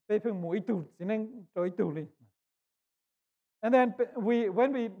bây phương mũi tụ xin năng rồi tụ đi and then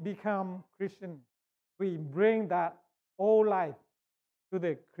when we become Christian we bring that old life to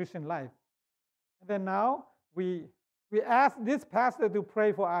the Christian life and then now we ask this pastor to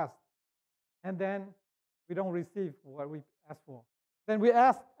pray for us and then we don't receive what we ask for. Then we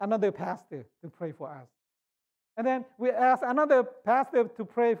ask another pastor to pray for us. And then we ask another pastor to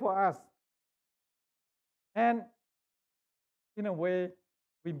pray for us. And in a way,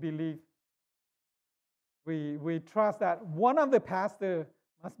 we believe, we trust that one of the pastors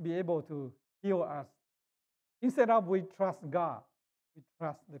must be able to heal us. Instead of we trust God, we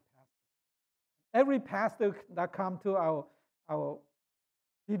trust the pastor. Every pastor that comes to our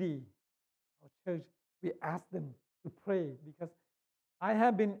city, our church, we ask them to pray because I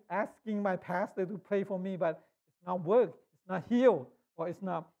have been asking my pastor to pray for me, but it's not work, it's not heal, or it's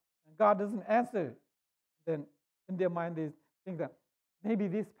not, God doesn't answer. Then in their mind they think that maybe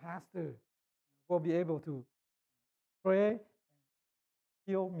this pastor will be able to pray and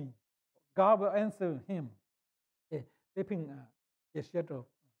heal me. God will answer him. They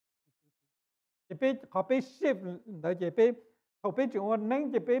think họ bị ship đợi chế bị họ bị chúng anh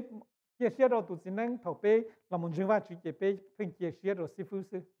nâng chế bị chia sẻ rồi tụi xin nâng họ bị làm một chuyện và chuyện chế bị phình chia sẻ rồi sư phụ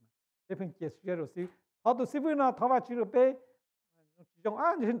sư để phình chia sẻ rồi sư họ tụi sư phụ nào thọ và chuyện rồi bị chúng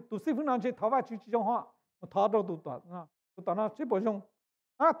tụi sư phụ nào chỉ thọ và chuyện chúng họ một thọ rồi tụi nó chỉ bổ sung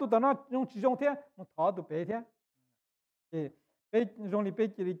tụi nó dùng chỉ dùng thế một thọ tụi bị thế thì bị dùng đi bị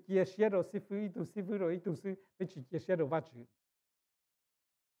chia sẻ rồi sư phụ rồi tụi sư bị chia sẻ rồi và chuyện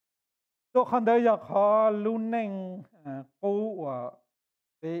so khăn đời giờ họ luôn nên cố và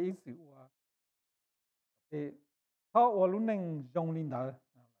về ý sự và về họ và luôn nên dùng linh đạo.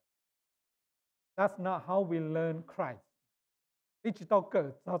 That's not how we learn Christ. Ít chỉ tao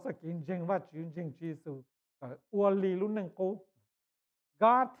cỡ tao sẽ kiến chứng và chứng chứng Giêsu và lý luôn nên cố.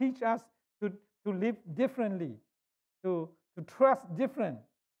 God teach us to live differently, to trust different.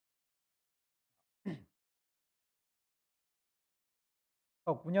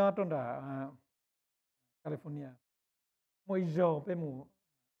 Học nhau trong đó California, mỗi giờ bên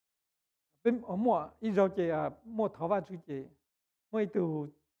ở mỗi giờ chỉ mỗi thảo vặt chú chỉ mỗi từ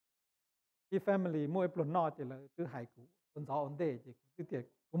cái family mỗi plon nọ chỉ là từ hải cụ tuần sau ổn định chỉ từ tiệc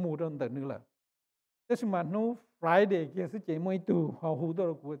có mù đơn đợt nữa là thế mà nó Friday kia sẽ chỉ mỗi từ họ hú đó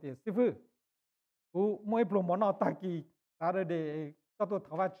của tiệc sư phụ của mỗi plon món nọ ta kỳ ta đây để cho tôi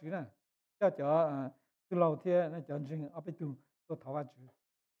thảo vặt chú nè cho từ lâu thế nó cho chừng ở bên từ tôi thảo vặt chú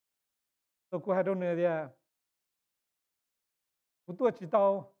tôi cũng hay đâu nữa thì tôi chỉ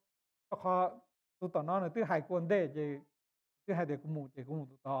tao họ tôi tao nói là từ hải quân đấy chứ từ hải để cũng mù tụi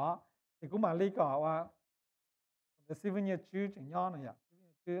đó thì cũng mà lý cảว่า the 7 year chữ chẳng nhỏ này à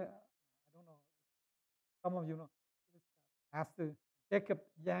chữ I don't know some of you know Pastor Jacob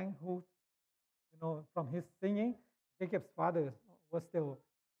Yang who you know from his singing Jacob's father was still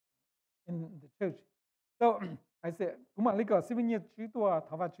in the church so I said cũng mà lý cả 7 year chữ tua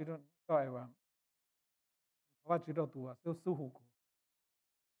thảo vặt chữ đó gọi là thảo vặt chữ đó tua siêu su hủ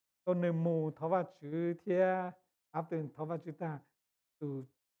tôi nên mù thảo vặt chữ thế after thảo vặt chữ ta từ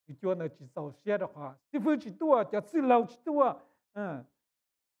chuột là chỉ sầu xe được hả sư phụ chỉ tua cho sư lâu chỉ tua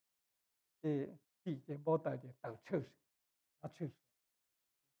thì chỉ bao tay thì tàu church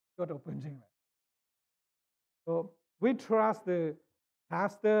cho được bình thường so we trust the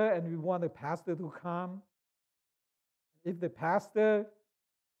pastor and we want the pastor to come if the pastor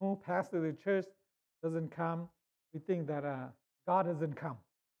who pastor the church doesn't come we think that God doesn't come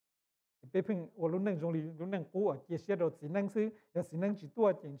bây giờ我luôn能用力luôn能过接些到只能是也是能去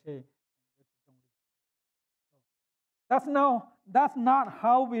多进去 That's not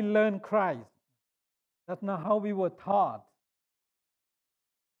how we learn Christ. That's not how we were taught.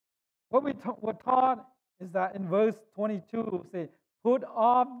 What were taught is that in verse 22, say, put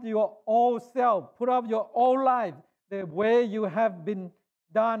off your old self, put off your old life, the way you have been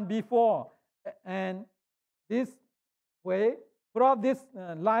done before. And this way, put off this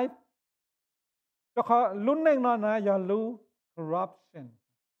life, corruption.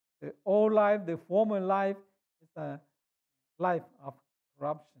 The old life, the former life is a life of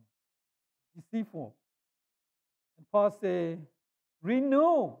corruption, deceitful. And Paul says,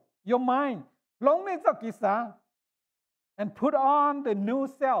 renew your mind. Long lên cho kỳ xã. And put on the new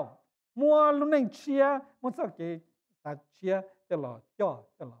self. Mua lúc nên chia, mua cho kỳ xã chia cho lò.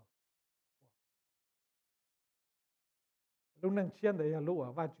 Lúc nên chia để lúc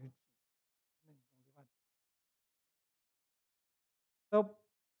ở vai chủ. So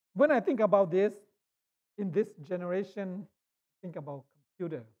when I think about this, in this generation, I think about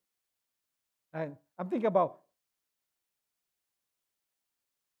computer. And I'm thinking about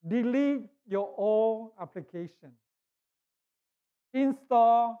delete your old application.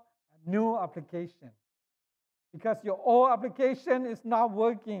 Install a new application. Because your old application is not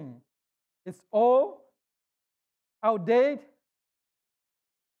working. It's old, outdated,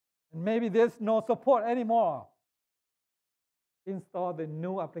 and maybe there's no support anymore. Install the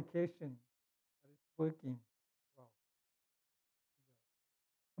new application that is working well.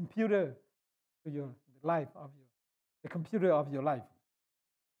 Computer to your life of the computer of your life.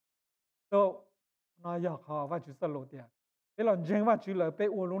 So, nó giờ họ và chú sơ tiền. Thế là dân và chú lợi bé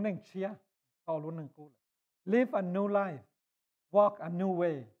uống luôn nền chia, họ luôn nền cố. Live a new life, walk a new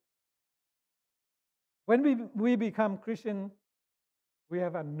way. When we become Christian, we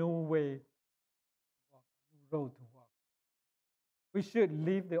have a new way, a new road to walk. We should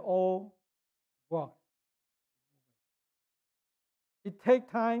leave the old, walk. It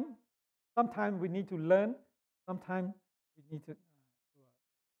takes time. Sometimes we need to learn. Sometimes we need to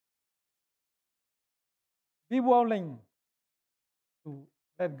be willing to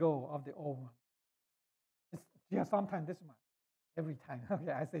let go of the old one. Sometimes this one, every time.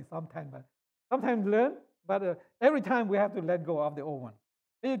 Okay, I say sometimes, but sometimes learn, but every time we have to let go of the old one.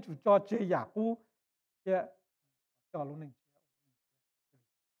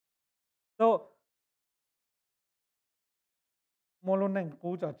 So, mua luôn nên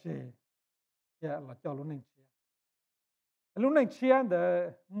cú cho chế, là cho luôn nên chia. Luôn nên chia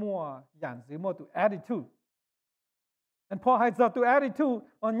de mua nhận sự mua to attitude. And Paul has to attitude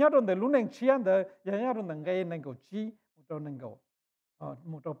on nhớ rồi de luôn nên chia de, nhớ rồi nên nên go chi, một rồi nên go,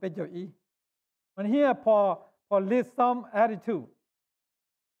 một rồi bây giờ ý. And here Paul lists some attitude.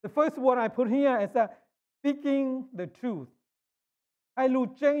 The first one I put here is that speaking the truth. Hai lu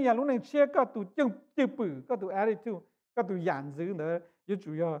chân ya lu nên chia có tụ chữ bự có tụ attitude có tụ nhận dữ nữa yếu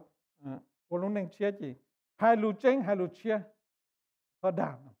chủ yếu của lu nên chia gì hai lu chân hai lu chia có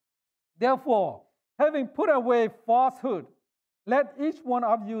đảm. Therefore, having put away falsehood, let each one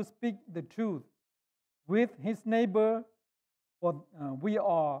of you speak the truth with his neighbor, for we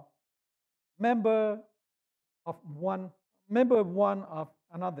are member one of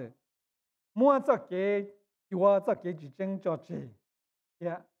another. Mua cho kế chúa cho kế chỉ chân cho chị.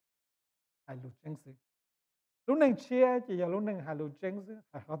 Yeah, hai lu chân sự. Lúc nên chia chỉ là lúc nên hai lu chân sự,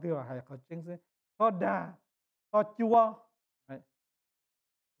 hai họ tiêu hai họ chân sự. Họ đa, họ chúa.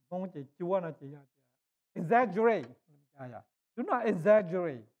 Không chỉ chúa là chỉ exaggerate. Do not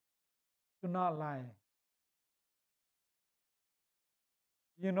exaggerate. Do not lie.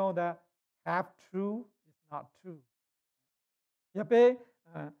 You know that half true is not true. Ya bé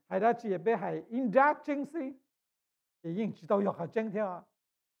hai đã chỉ bé hai indirect chân sự. Thì những chỉ tao học chân theo.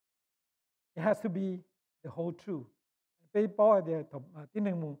 It has to be the whole truth. Bây bao giờ tin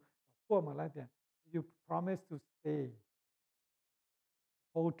rằng mu của mà lại tiền, you promise to stay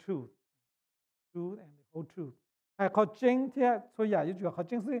whole truth and the whole truth. Hay có chân theo, so yeah, you have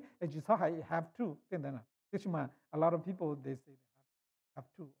chân sự, chỉ sao hay have truth, tên đó. Thế mà a lot of people they say they have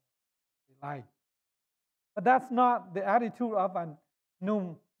truth, they lie. But that's not the attitude of a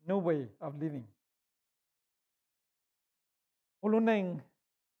new way of living. Luôn nên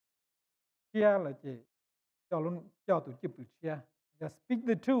chia là gì? Cho tụi chụp chia. Just speak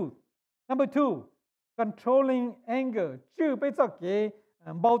the truth. Number 2, controlling anger. Chứ bây giờ cái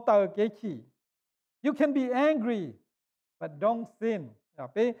bao tờ cái chỉ. You can be angry, but don't sin.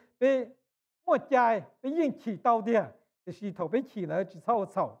 Bé mua chai, bé yên chỉ tao đi. Thì chỉ thầu bé chỉ là chỉ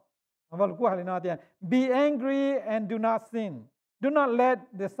sau. Và lúc này nói tiền. Be angry and do not sin. Do not let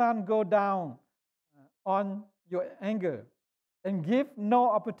the sun go down on your anger. And give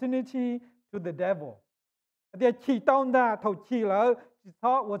no opportunity to the devil. Thì chỉ tao ra thầu chỉ là chỉ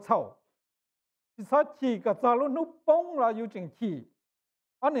sao 我丑. Chỉ sao chỉ cả giờ lúc núp bông là yêu chừng chỉ.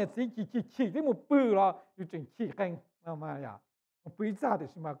 honest 起啲冇背咯，要整起勁啊嘛呀，我背揸的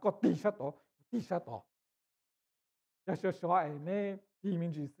是嘛，個地下度，有時候誒呢，地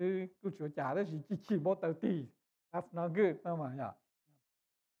面住是個做假的是起冇到地 ，that's not good 啊嘛呀，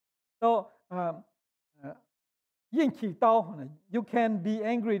都應起到呢 ，you can be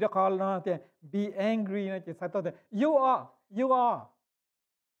angry 的話呢，嘅 be angry 呢就睇到的 ，you are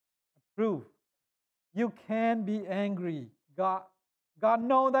proof you can be angry God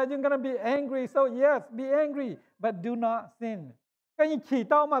knows that you're gonna be angry, so yes, be angry, but do not sin. 跟住祈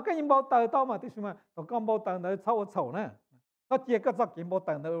禱嘛，跟住冇禱禱嘛，啲什麼？我講冇禱禱吵呢？我接個作件冇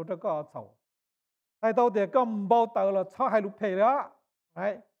禱禱都個吵。睇到啲講冇禱了，吵係路皮啦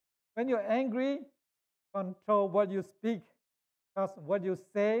，right? When you're angry, control what you speak, because what you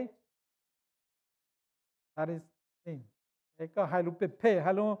say, that is sin. 個係路皮，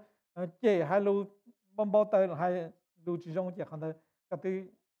係路借，係路冇禱係路之中就可能。So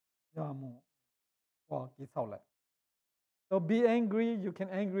be angry, you can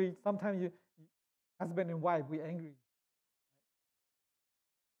angry. Sometimes you husband and wife, we angry.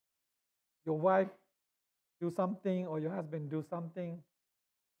 Your wife do something or your husband do something,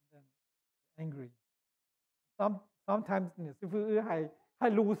 then angry. Sometimes 師傅係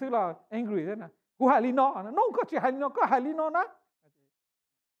路識啦 angry 咧，佢係你攞，no 個住係你攞，個係你攞啦。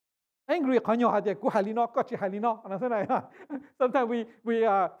Angry 看咗下啲，佢係你攞，個住係你攞，係咪先？ Sometimes we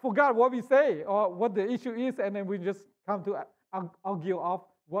forgot what we say or what the issue is, and then we just come to argue of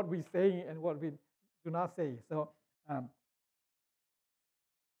what we say and what we do not say. So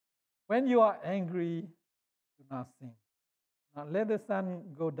when you are angry, do not sin. Now let the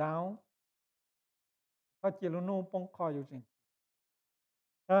sun go down. เขาเจริญนุ่งปงคออยู่จริง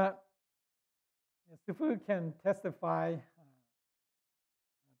If we can testify.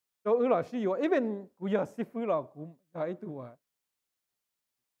 做俄羅斯有 even 佢有師傅咯，佢有一度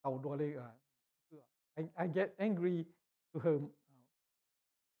頭多呢個 I get angry to her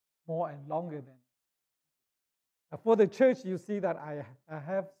more and longer than for the church you see that I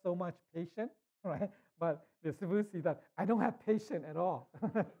have so much patience, right? But the 師傅 see that I don't have patience at all.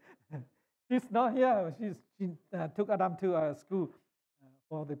 She's not here. She took Adam to school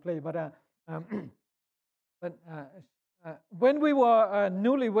for the play, but when we were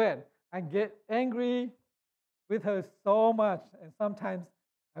newlywed, I get angry with her so much, and sometimes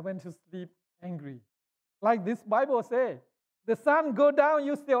I went to sleep angry. Like this Bible says, the sun go down,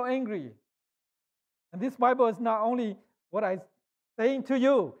 you still angry. And this Bible is not only what I'm saying to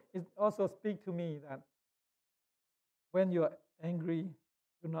you, it also speaks to me that when you're angry,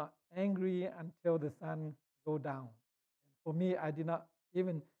 you're not angry until the sun go down. For me, I did not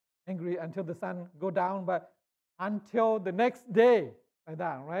even angry until the sun go down, but until the next day, like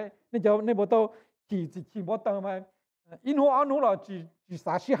that, right? 你就你冇到起冇到嘛？因為我努力只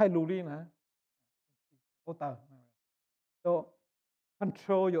啥事係努力呢？冇到。So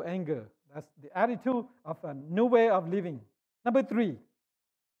control your anger. That's the attitude of a new way of living. Number 3,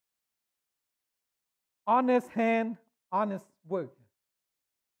 honest hand, honest work.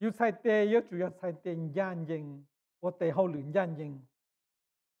 要採地，要主要採地認認，我哋好亂認認。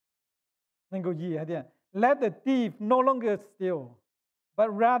能夠意係點？ Let the thief no longer steal, but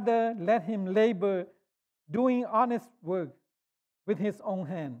rather let him labor, doing honest work with his own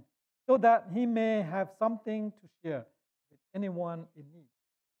hand, so that he may have something to share with anyone in need.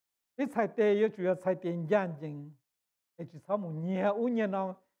 啲菜地要主要菜地認認，係至少冇嘢污染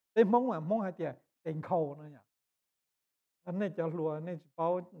咯。你蒙係啲定扣那樣，咁你就攞你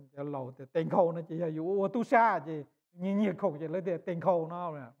包就留啲定扣那啲要我都下嘅，嘢扣就攞啲定扣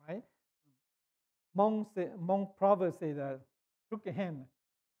那right? Hmong proverb say that crooked hand.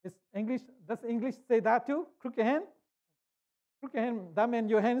 Does English say that too? Crooked hand? Crooked hand, that means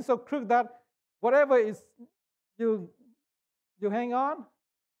your hand is so crooked that whatever is you hang on,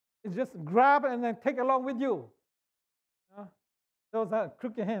 it's just grab and then take along with you. Those are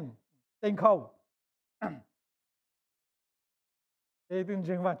crooked hand. Tên khâu. Thế tương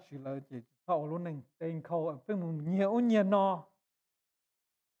trình vật chỉ là chỉ thọ luôn này tên khâu ở phương mùng nhiều no.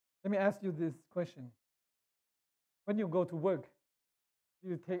 Let me ask you this question. When you go to work, do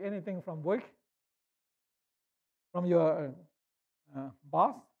you take anything from work? From your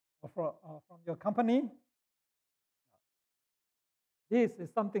boss or from your company? This is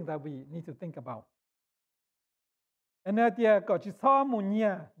something that we need to think about. And that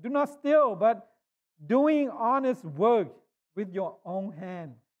do not steal, but doing honest work with your own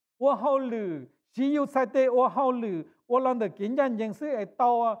hand. 我好虑，只有在地我好虑，我让的经验认识会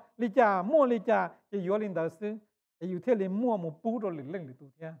到啊，你家莫你家就有领导是，有天你莫不补到你领里头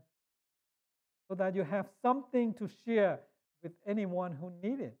天。So that you have something to share with anyone who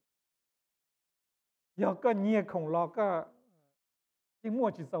need it. Giờ có nhiều khổng lồ có những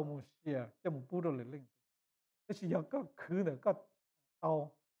mua chỉ sau một xia cho một bút đồ linh. Thế thì giờ có khứ nữa có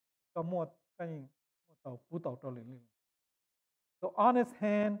tàu có mua cái gì mua tàu bút tàu đồ linh. So honest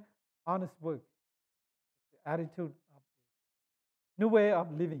hand, honest work, the attitude of new way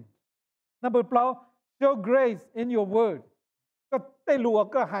of living. Number 12, show grace in your word. Có tê lùa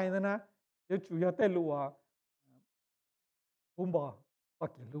có hay nữa nè. Giờ chủ yếu tê lùa bùm bò có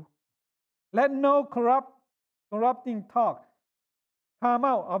kiểu lu. Let no corrupting talk come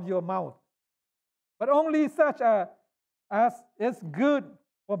out of your mouth, but only such as is good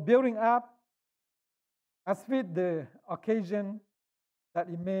for building up, as fit the occasion, that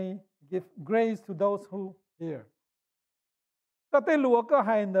it may give grace to those who hear. Có tê lùa có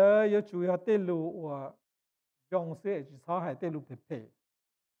hay nữa, giờ chủ yếu tê lùa dùng sẽ chỉ sao hay tê lùa phê.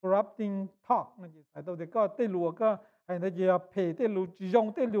 Corrupting talk, nó chỉ sai đâu để có tê lùa có hay nữa giờ phê tê lùa chỉ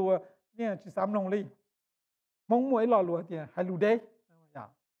dùng tê lùa nè chỉ sắm nông li. Mong mỗi lò lùa thì hay lùa đấy.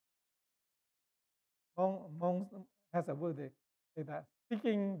 Hmong has a word they say that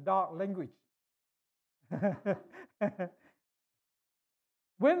speaking dog language.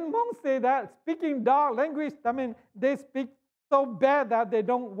 When Hmong say that speaking dog language, I mean they speak so bad that they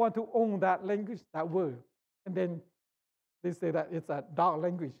don't want to own that language, that word, and then they say that it's a dog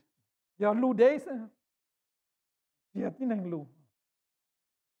language. Giờ lu đấy sao? Giờ tí năng lu.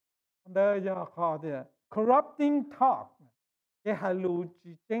 Đây giờ họ thì corrupting talk. Cái halu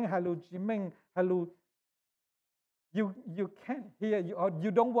chỉ chính halu chỉ mình halu. You can't hear or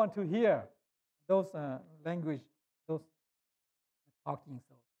you don't want to hear those language, those talking.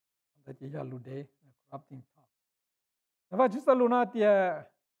 So that you are lude corrupting talk. Và just aluna tia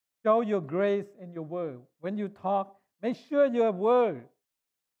show your grace in your word. When you talk, make sure your word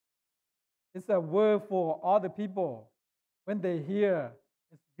is a word for all the people. When they hear,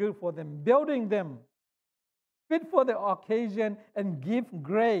 it's good for them, building them, fit for the occasion, and give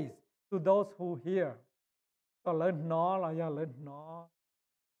grace to those who hear. Có lên nó là do lên nó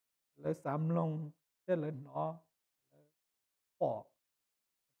lên sám lông chứ lên nó bỏ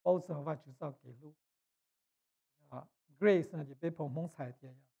bao giờ và chú sao kể lu grace là chỉ biết phong mong xài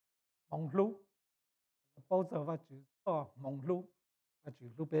tiền mong lu bao giờ và chú sao mong lu và chú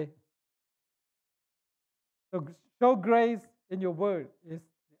lu bê. So show grace in your word is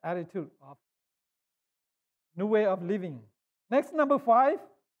the attitude of new way of living. Next, number 5.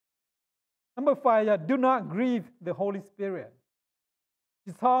 Number 5, do not grieve the Holy Spirit.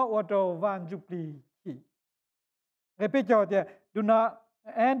 Chỉ sao ở đâu van jupli khi. Cái bây giờ thì do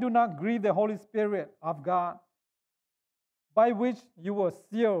not grieve the Holy Spirit of God, by which you were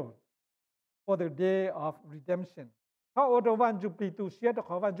sealed for the day of redemption. Sao ở đâu van jupli tu siết được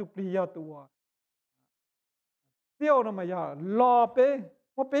van jupli ya tu. Seal nó mà ya lo pe,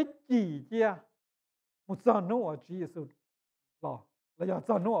 một pe chỉ kia, một giờ nó ở chỉ Giêsu lo, là ya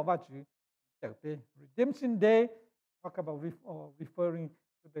giờ nó ở va chỉ. Redemption Day, talk about referring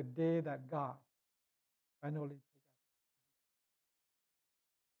to the day that God finally take us.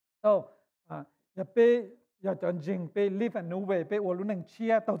 So, ya chọn jing pe live a new way pe olu neng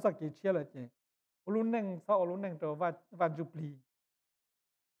chia tao sa ki chia la che. Olu neng to va jupli.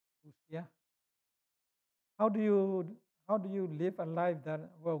 Yeah. How do you live a life that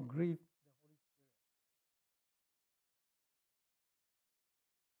will grieve the Holy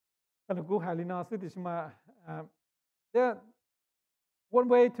Spirit? One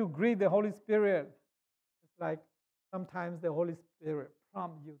way to grieve the Holy Spirit is like sometimes the Holy Spirit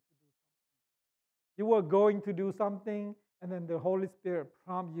prompts you to do something. You were going to do something, and then the Holy Spirit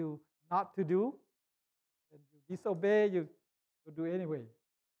prompts you not to do, and you disobey, you do anyway.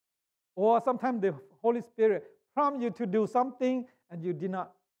 Or sometimes the Holy Spirit prompts you to do something, and you did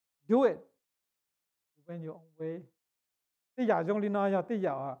not do it. You went your own way. Tí giả trong linh nói tí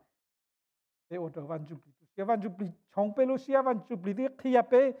giả để ô tô van chụp lý, van chụp lý chồng pe lu xia van chụp lý tí kia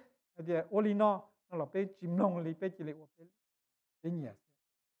pe, thì ô linh nó là pe chìm nông lý pe chỉ lệ ô pe, thế nhỉ?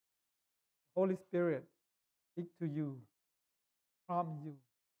 Holy Spirit speak to you, prompt you,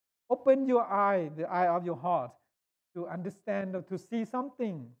 open your eye, the eye of your heart, to understand or to see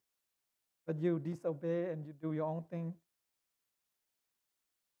something, but you disobey and you do your own thing.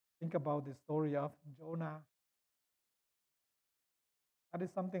 Think about the story of Jonah. That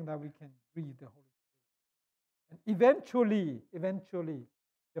is something that we can grieve the Holy Spirit. And eventually,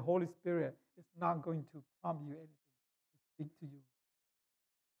 the Holy Spirit is not going to prompt you anything, to speak to you,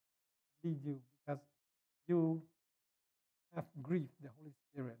 lead you, because you have grieved the Holy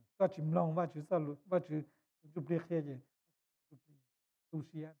Spirit. Có chìm lòng và chữ sao và chữ chụp liệt kia gì, chụp tu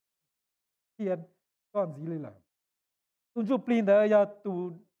siết, thiên con gì lên là. tu chu plin da ya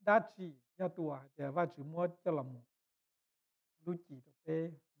tu da chi ya tu à để va chữ mua cho làm lu chỉ được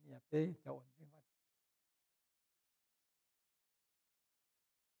pe nhà pe cho ổn định.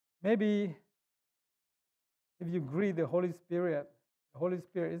 Maybe if you greet the Holy Spirit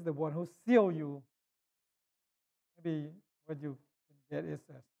is the one who seal you. Maybe what you can get is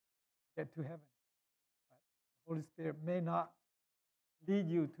get to heaven. But the Holy Spirit may not lead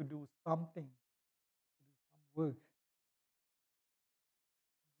you to do something, to do some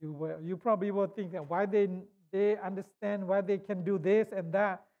work. You probably will think that why they understand, why they can do this and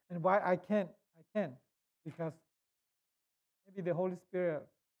that, and why I can't. Because maybe the Holy Spirit,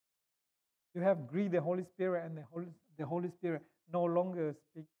 you have greeted the Holy Spirit, and the Holy Spirit no longer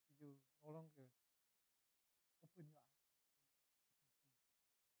speaks to you, no longer open your eyes.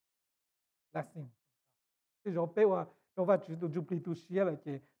 Blessing. 这种被我话主都就被都写了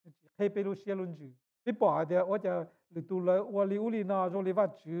嘅，黑被都写论句。你bỏ的我就你读了我里屋里呢，做你话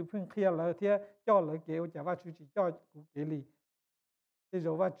主碰开了天叫了嘅，我就话主只叫古给你。这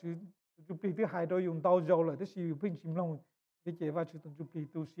种话主就被都害到用刀肉了，这是碰心弄，你嘅话主就被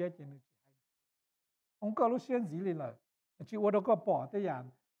都写嘅你。我讲都写字嚟了，主我都个bỏ的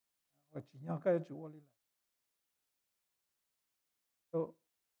人，我只要个主我嚟了。So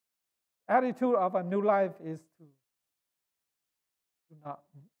attitude of a new life is to not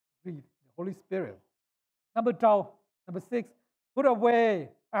grieve the Holy Spirit. Number 6, put away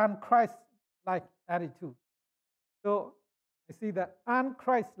un-Christ-like attitude. So I see that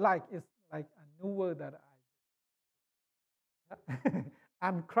un-Christ-like is like a new word that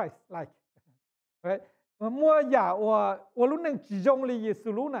un-Christ-like, right? 我呀，我路能集中的耶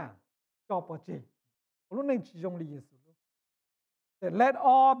稣路呢，搞不起，我路能集中的耶稣路。Let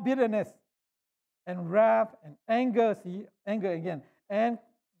all bitterness and wrath and anger again, and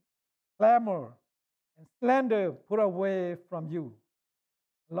clamor and slander put away from you,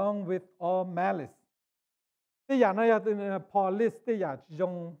 along with all malice. 这样呢，要police 这样集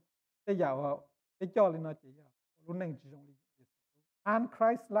中，这样我比较的呢，这样路能集中的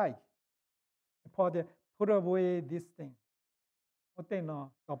un-Christ-like. Paul put away this thing. 我哋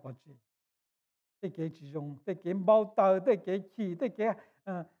呢搞不起，这个集中，这个包道，这个气，这个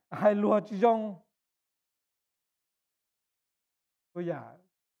还落集中。所以啊，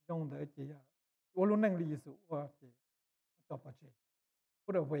用的这样，我路能力是我搞不起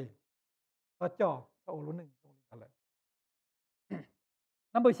，put away，他叫我路能用的了。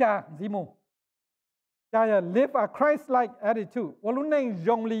Number 下题目，加呀 live a Christ-like attitude，我路能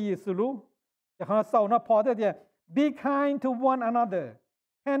用的意思路，然后手呢跑的点 ，be kind to one another,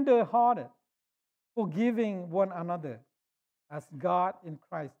 tender-hearted, forgiving one another, as God in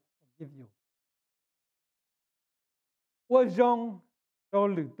Christ forgive you. 我用到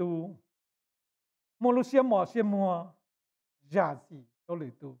里头，莫路些毛些么，假戏到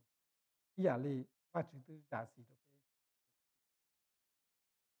里头，压力把这都假戏的。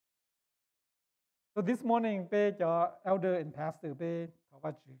So this morning, 被叫 elder and pastor 被讨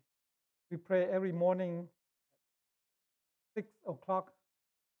话主 we pray every morning, 6 o'clock,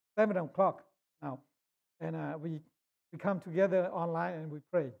 7 o'clock now, and we come together online and we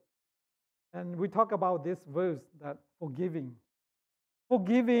pray. And we talk about this verse that forgiving.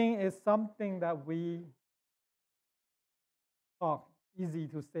 Forgiving is something that we talk easy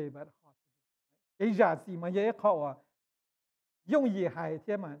to say but hard to do. 这下子嘛也靠啊，用意还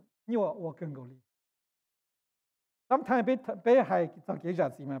天嘛，你我更够力。Sometimes 被还做这下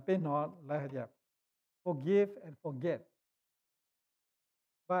子嘛，被拿来点 forgive and forget.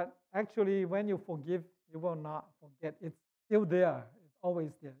 But actually, when you forgive, you will not forget. It's still there.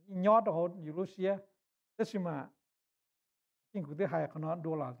 Always there. 你nhớ到有路些，这是嘛？辛苦的还可能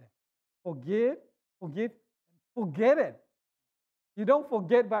多了的。Forget, forget it. You don't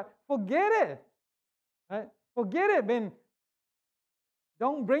forget, but forget it. Right? Forget it, then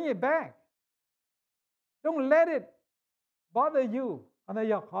don't bring it back. Don't let it bother you.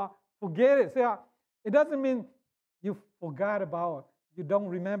 Forget it. So it doesn't mean you forgot about it. You don't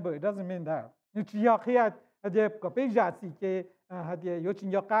remember. It doesn't mean that. You chỉ học khi có bây giờ gì cái有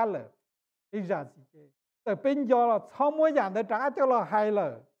钱要干了，bây giờ gì cái，แต่เป็นยอ了，超模样的打掉了害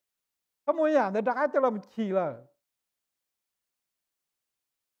了，超模样的打掉了气了，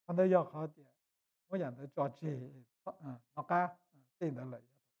他都要好点，模样的抓住，那个对的了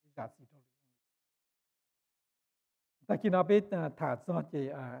，bây giờ gì đó。但係那邊他做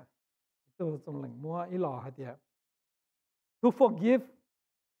嘅都仲靈摸一落下啲 ，to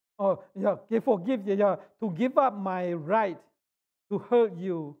forgive。Oh, yeah, forgive, yeah, to give up my right to hurt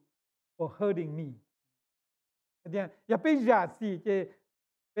you for hurting me. 呀，bây giờ gì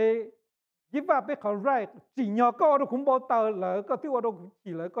cái give up ไปเขาไรจีเนาะก็เราคุ้มบ่เตอเลยก็ที่ว่าเรา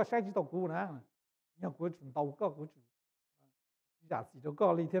จีเลยก็ใช้จีตกูนะเนาะกูจุดเตาก็กูจุดอยากสิเราก็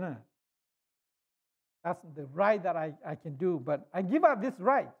เลยเท่านั้น That's the right that I can do but I give up this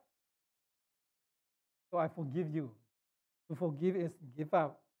right so I forgive you to forgive is give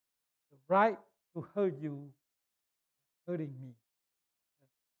up the right to hurt you hurting me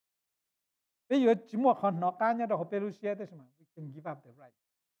比如只莫看那干呀，都被路些的什么 we can give up the right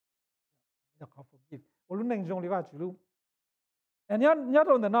要靠 forgive 我们能用的话，就是，and 要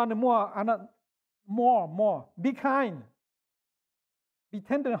懂得那more more be kind be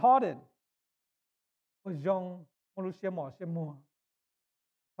tender hearted 我用我路些么些么，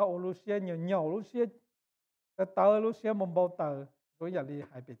他我路些鸟路些，แต่เตอ路些么包เตอ所以你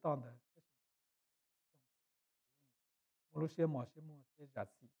还被当的，我路些么些么些日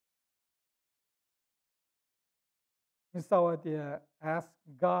子。And so I ask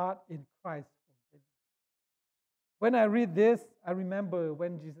God in Christ forgive me. When I read this, I remember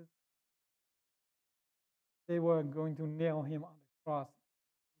when Jesus, they were going to nail him on the cross.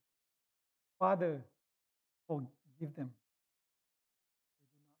 Father, forgive them.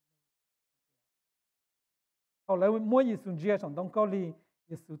 後來每耶穌接上當高利，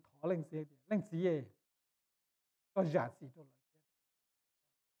耶穌討領些領事嘢，個日子都嚟。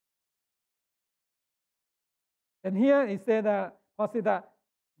And here he said that, Paul said that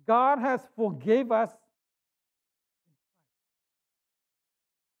God has forgave us.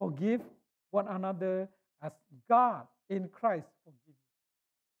 Forgive one another as God in Christ forgive you.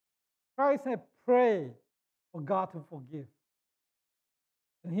 Christ had prayed for God to forgive.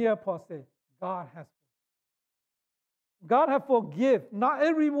 And here Paul said, God has forgiven. God has forgiven not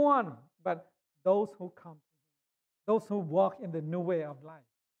everyone, but those who come to him, those who walk in the new way of life.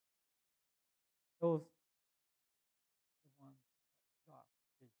 Those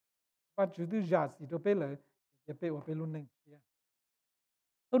và chủ tư giả sĩ đồ bê lợi để bê ở bê luôn nâng kia.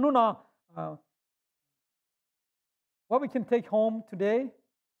 So no what we can take home today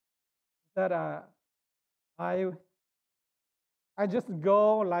that I just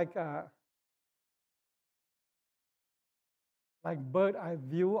go like bird eye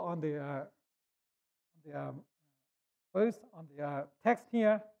view on the first on the text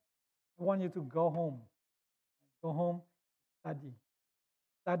here. I want you to go home,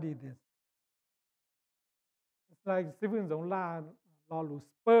 study this. It's like Stephen Zongla Law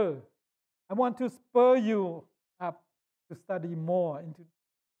spur. I want to spur you up to study more into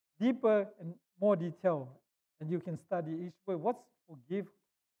deeper and more detail. And you can study each word. What's forgive?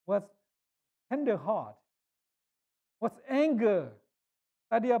 What's tender heart? What's anger?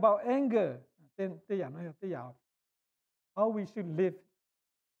 Study about anger. How we should live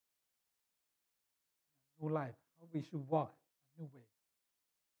new life. How we should walk a new way.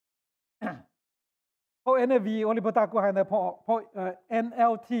 เพราะ NIV โอลิปตากูให้นะเพราะ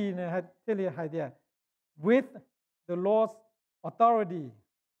NLT เนี่ยที่เรียกให้เนี่ย with the Lord's authority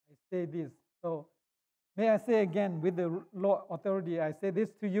I say this so may I say again with the Lord authority I say this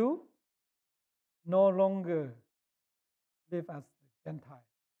to you no longer live as the Gentile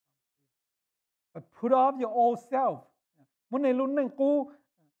but put off your old self มันในรุ่นหนึ่งกู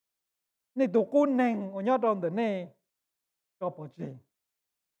ในตัวกูหนึ่งอันยอดตอนเดินเนี่ยก็พอใจ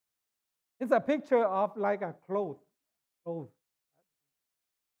It's a picture of like a clothes.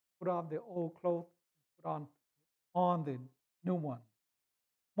 Put off the old clothes, put on the new one.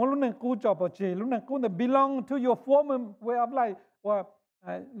 มรุ่นหนึ่งกูจอบเจรุ่นหนึ่งกูเนี่ย belong to your former way of life ว่า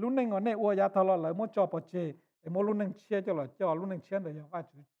รุ่นหนึ่งอันนี้ว่ายาทะเลาะเลยมจอบเจแต่มรุ่นหนึ่งเชื่อจะหล่อจ่อรุ่นหนึ่งเชื่อแต่ยังว่า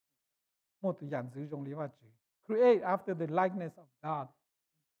จืดมตัวอย่างจืดตรงนี้ว่าจืด create after the likeness of God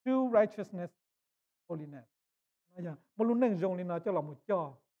true righteousness holiness อย่างมรุ่นหนึ่งตรงนี้เนาะจะหล่อมจ่อ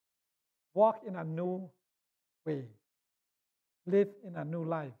walk in a new way, live in a new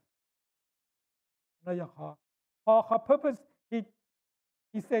life. For purpose,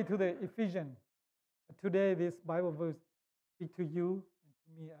 he said to the Ephesians, today this Bible verse speak to you and to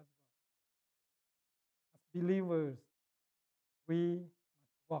me as well. As believers, we must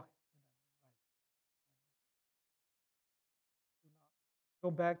walk in a new life. Do not go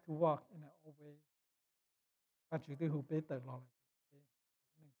back to walk in an old way. But you do who better, Lord.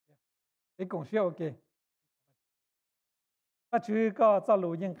 ไปกงเชี่ยวโอเคปัจจุบันก็จะ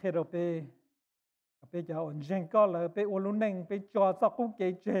รู้ยังเคยเราไปจะอ่อนเจนก็เลยไปอลุนึงไปจอดสักกุเก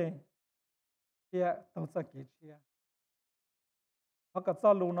จเชียต้องสักเกเชียเขาก็จะ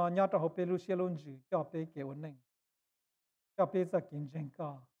รู้นอนยอดเราไปรู้เชี่ยวลุ้นจืดจอดไปเกี่ยวนึงจอดไปสักกินเจนก็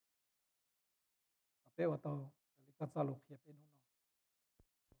ไปอดตัวก็จะรู้เพียบไปนู่น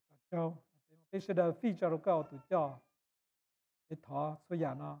เจ้าไปเสด็จฟีจารุก็ตัวเจ้าไปถอสุย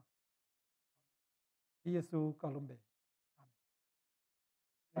านา耶稣高龙北，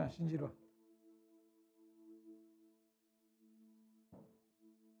阿门。信基督。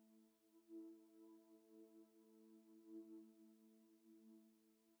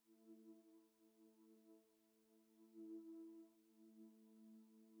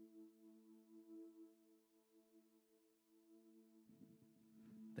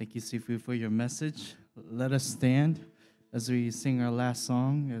Thank you, Sifu, for your message. Let us stand as we sing our last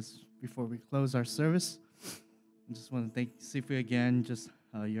song before we close our service. I just want to thank Sifu again, just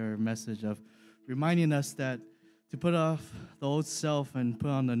your message of reminding us that to put off the old self and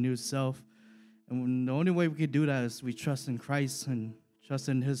put on the new self. And the only way we can do that is we trust in Christ and trust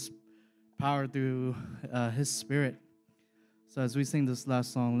in his power through his spirit. So as we sing this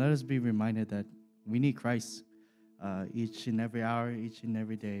last song, let us be reminded that we need Christ each and every hour, each and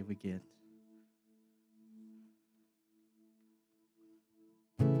every day we get.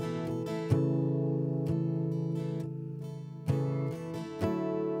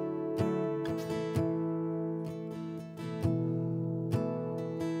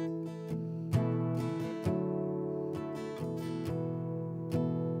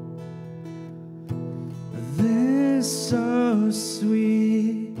 This so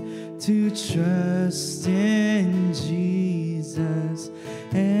sweet to trust in Jesus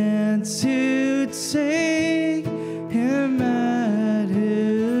and to take him at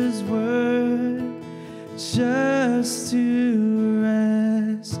his word, just to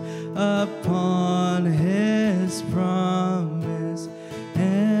rest upon his promise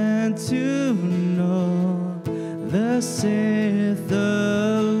and to know thus saith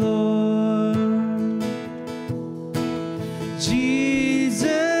the Lord.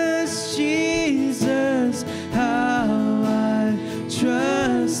 Jesus, Jesus, how I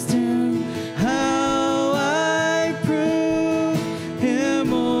trust him, how I prove him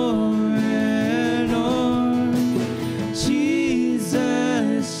more and more.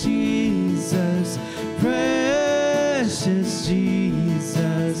 Jesus, Jesus, precious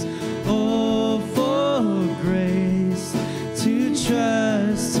Jesus, oh, for grace to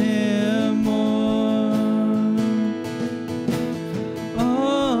trust him more.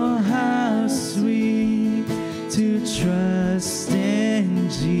 Oh, how sweet to trust in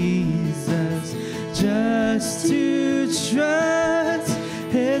Jesus, just to trust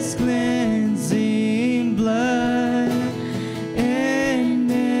his cleansing blood,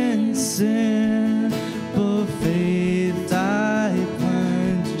 and in simple faith I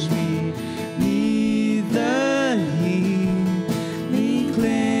plunge me neath the healing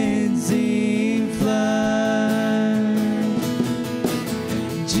cleansing flood.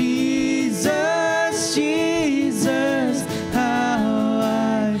 Jesus, Jesus, how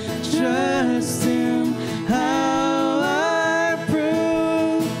I trust him, how I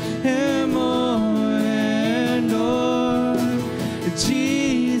prove him more and more.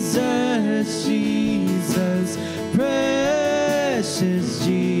 Jesus, Jesus, precious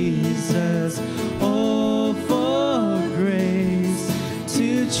Jesus, oh, for grace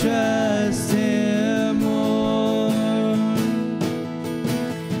to trust him more.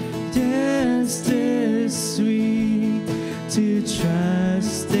 Just is sweet to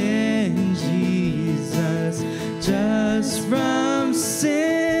trust in Jesus, just from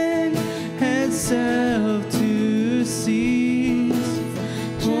sin and self to cease.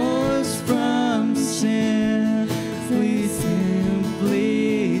 Forced from sin, we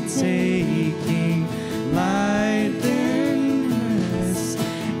simply taking life and rest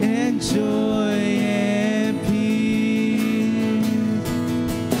and joy and peace.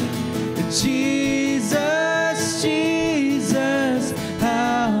 Jesus, Jesus,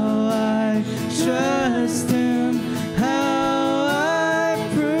 how I trust him, how I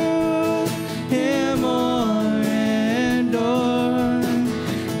prove him more and more.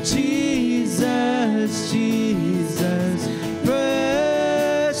 Jesus, Jesus,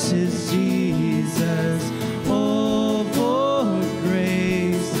 precious Jesus, oh, for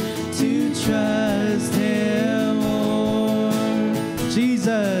grace to trust him more.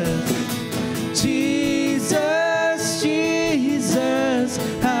 Jesus, Jesus, Jesus,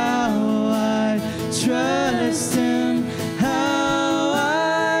 how I trust him, how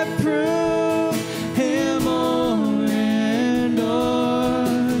I prove him more and more.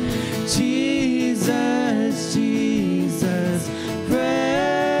 Jesus, Jesus,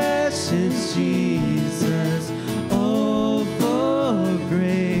 precious Jesus, oh, for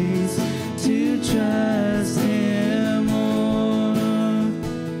grace to trust him more.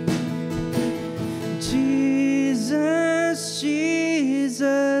 Jesus,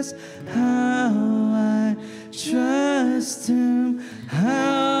 Jesus, how I trust him,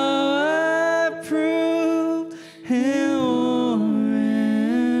 how I prove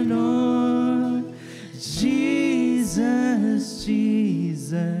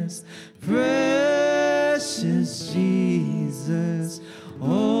Jesus, precious Jesus,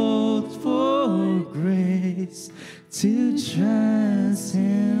 oh, for grace to trust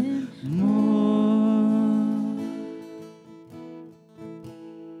Him more.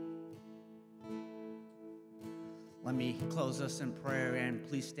 Let me close us in prayer, and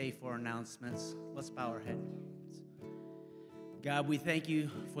please stay for announcements. Let's bow our head. God, we thank you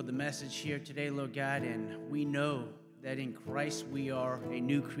for the message here today, Lord God, and we know that in Christ we are a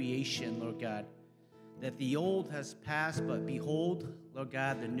new creation, Lord God, that the old has passed, but behold, Lord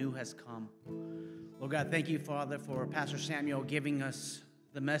God, the new has come. Lord God, thank you, Father, for Pastor Samuel giving us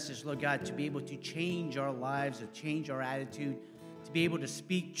the message, Lord God, to be able to change our lives, to change our attitude, to be able to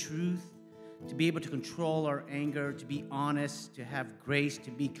speak truth, to be able to control our anger, to be honest, to have grace, to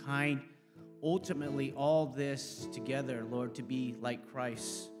be kind. Ultimately, all this together, Lord, to be like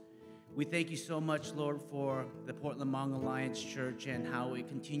Christ. We thank you so much, Lord, for the Portland Hmong Alliance Church and how it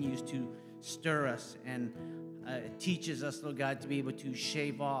continues to stir us and teaches us, Lord God, to be able to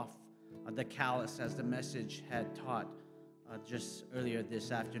shave off the callous as the message had taught just earlier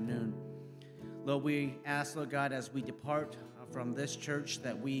this afternoon. Lord, we ask, Lord God, as we depart from this church,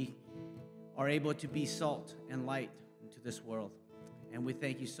 that we are able to be salt and light into this world. And we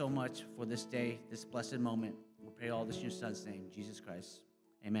thank you so much for this day, this blessed moment. We pray all this in your Son's name, Jesus Christ.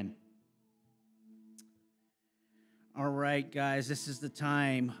 Amen. All right, guys, this is the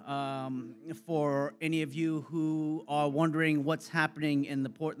time for any of you who are wondering what's happening in the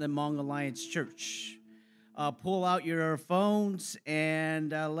Portland Hmong Alliance Church. Pull out your phones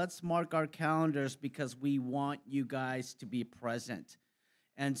and let's mark our calendars because we want you guys to be present.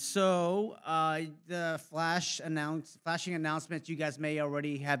 And so the flashing announcements, you guys may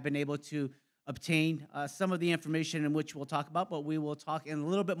already have been able to obtain some of the information in which we'll talk about, but we will talk in a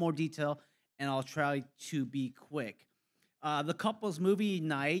little bit more detail, and I'll try to be quick. The couples movie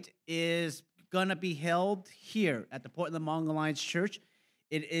night is going to be held here at the Portland Hmong Alliance Church.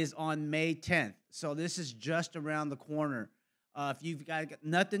 It is on May 10th, so this is just around the corner. If you've got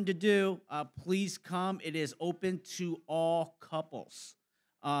nothing to do, please come. It is open to all couples.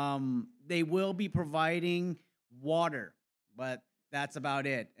 They will be providing water, but that's about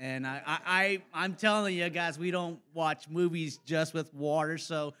it. And I'm telling you guys, we don't watch movies just with water.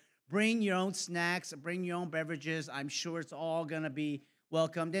 So bring your own snacks, bring your own beverages. I'm sure it's all going to be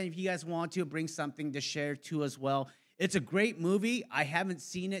welcomed. And if you guys want to, bring something to share too as well. It's a great movie. I haven't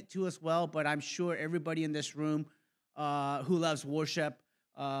seen it too as well, but I'm sure everybody in this room who loves worship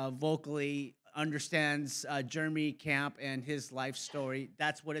vocally understands Jeremy Camp and his life story.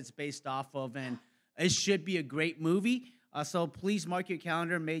 That's what it's based off of, and it should be a great movie. So please mark your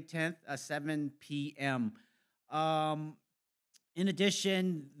calendar, May 10th, 7 p.m. In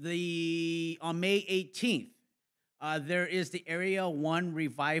addition, on May 18th, there is the Area 1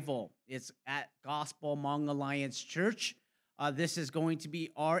 Revival. It's at Gospel Hmong Alliance Church. This is going to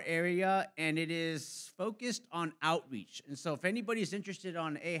be our area, and it is focused on outreach. And so if anybody's interested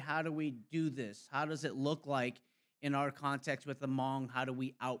on, hey, how do we do this? How does it look like in our context with the Hmong? How do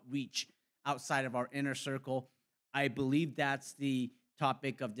we outreach outside of our inner circle? I believe that's the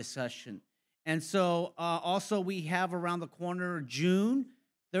topic of discussion. And so also we have around the corner June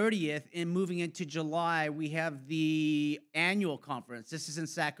 30th, and moving into July, we have the annual conference. This is in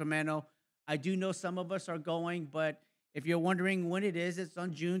Sacramento. I do know some of us are going, but if you're wondering when it is, it's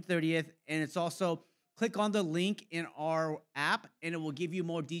on June 30th, and it's also, click on the link in our app, and it will give you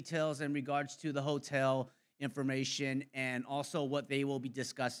more details in regards to the hotel information and also what they will be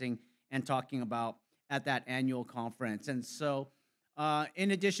discussing and talking about at that annual conference. And so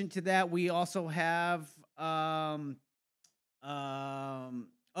in addition to that, we also have, oh,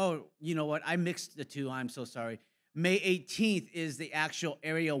 you know what? I mixed the two. I'm so sorry. May 18th is the actual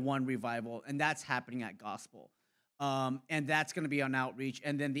Area 1 Revival, and that's happening at Gospel. And that's going to be on outreach.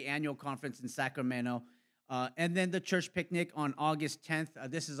 And then the annual conference in Sacramento. And then the church picnic on August 10th.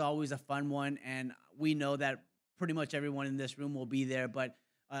 This is always a fun one, and we know that pretty much everyone in this room will be there. But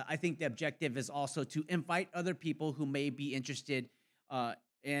I think the objective is also to invite other people who may be interested.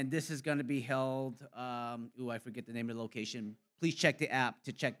 And this is going to be held, I forget the name of the location. Please check the app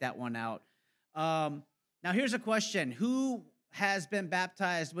to check that one out. Now, here's a question. Who has been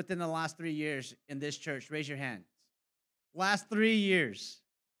baptized within the last 3 years in this church? Raise your hand. Last 3 years.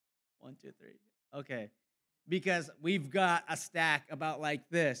 1, 2, 3. Okay. Because we've got a stack about like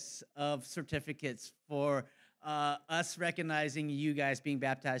this of certificates for us recognizing you guys being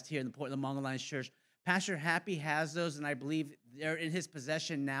baptized here in the Portland Hmong Alliance Church. Pastor Happy has those, and I believe they're in his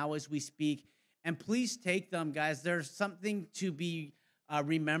possession now as we speak. And please take them, guys. There's something to be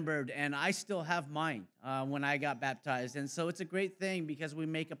remembered, and I still have mine when I got baptized. And so it's a great thing because we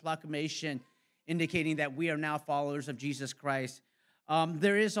make a proclamation indicating that we are now followers of Jesus Christ.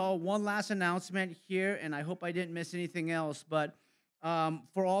 There is one last announcement here, and I hope I didn't miss anything else, but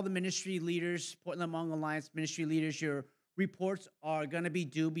for all the ministry leaders, Portland Hmong Alliance ministry leaders, your reports are going to be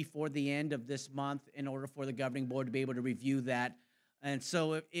due before the end of this month in order for the governing board to be able to review that. And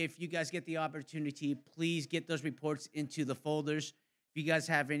so if you guys get the opportunity, please get those reports into the folders. If you guys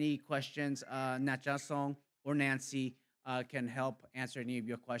have any questions, Song or Nancy can help answer any of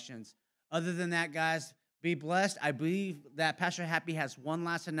your questions. Other than that, guys, be blessed. I believe that Pastor Happy has one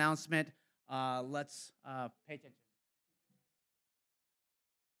last announcement. Let's pay attention.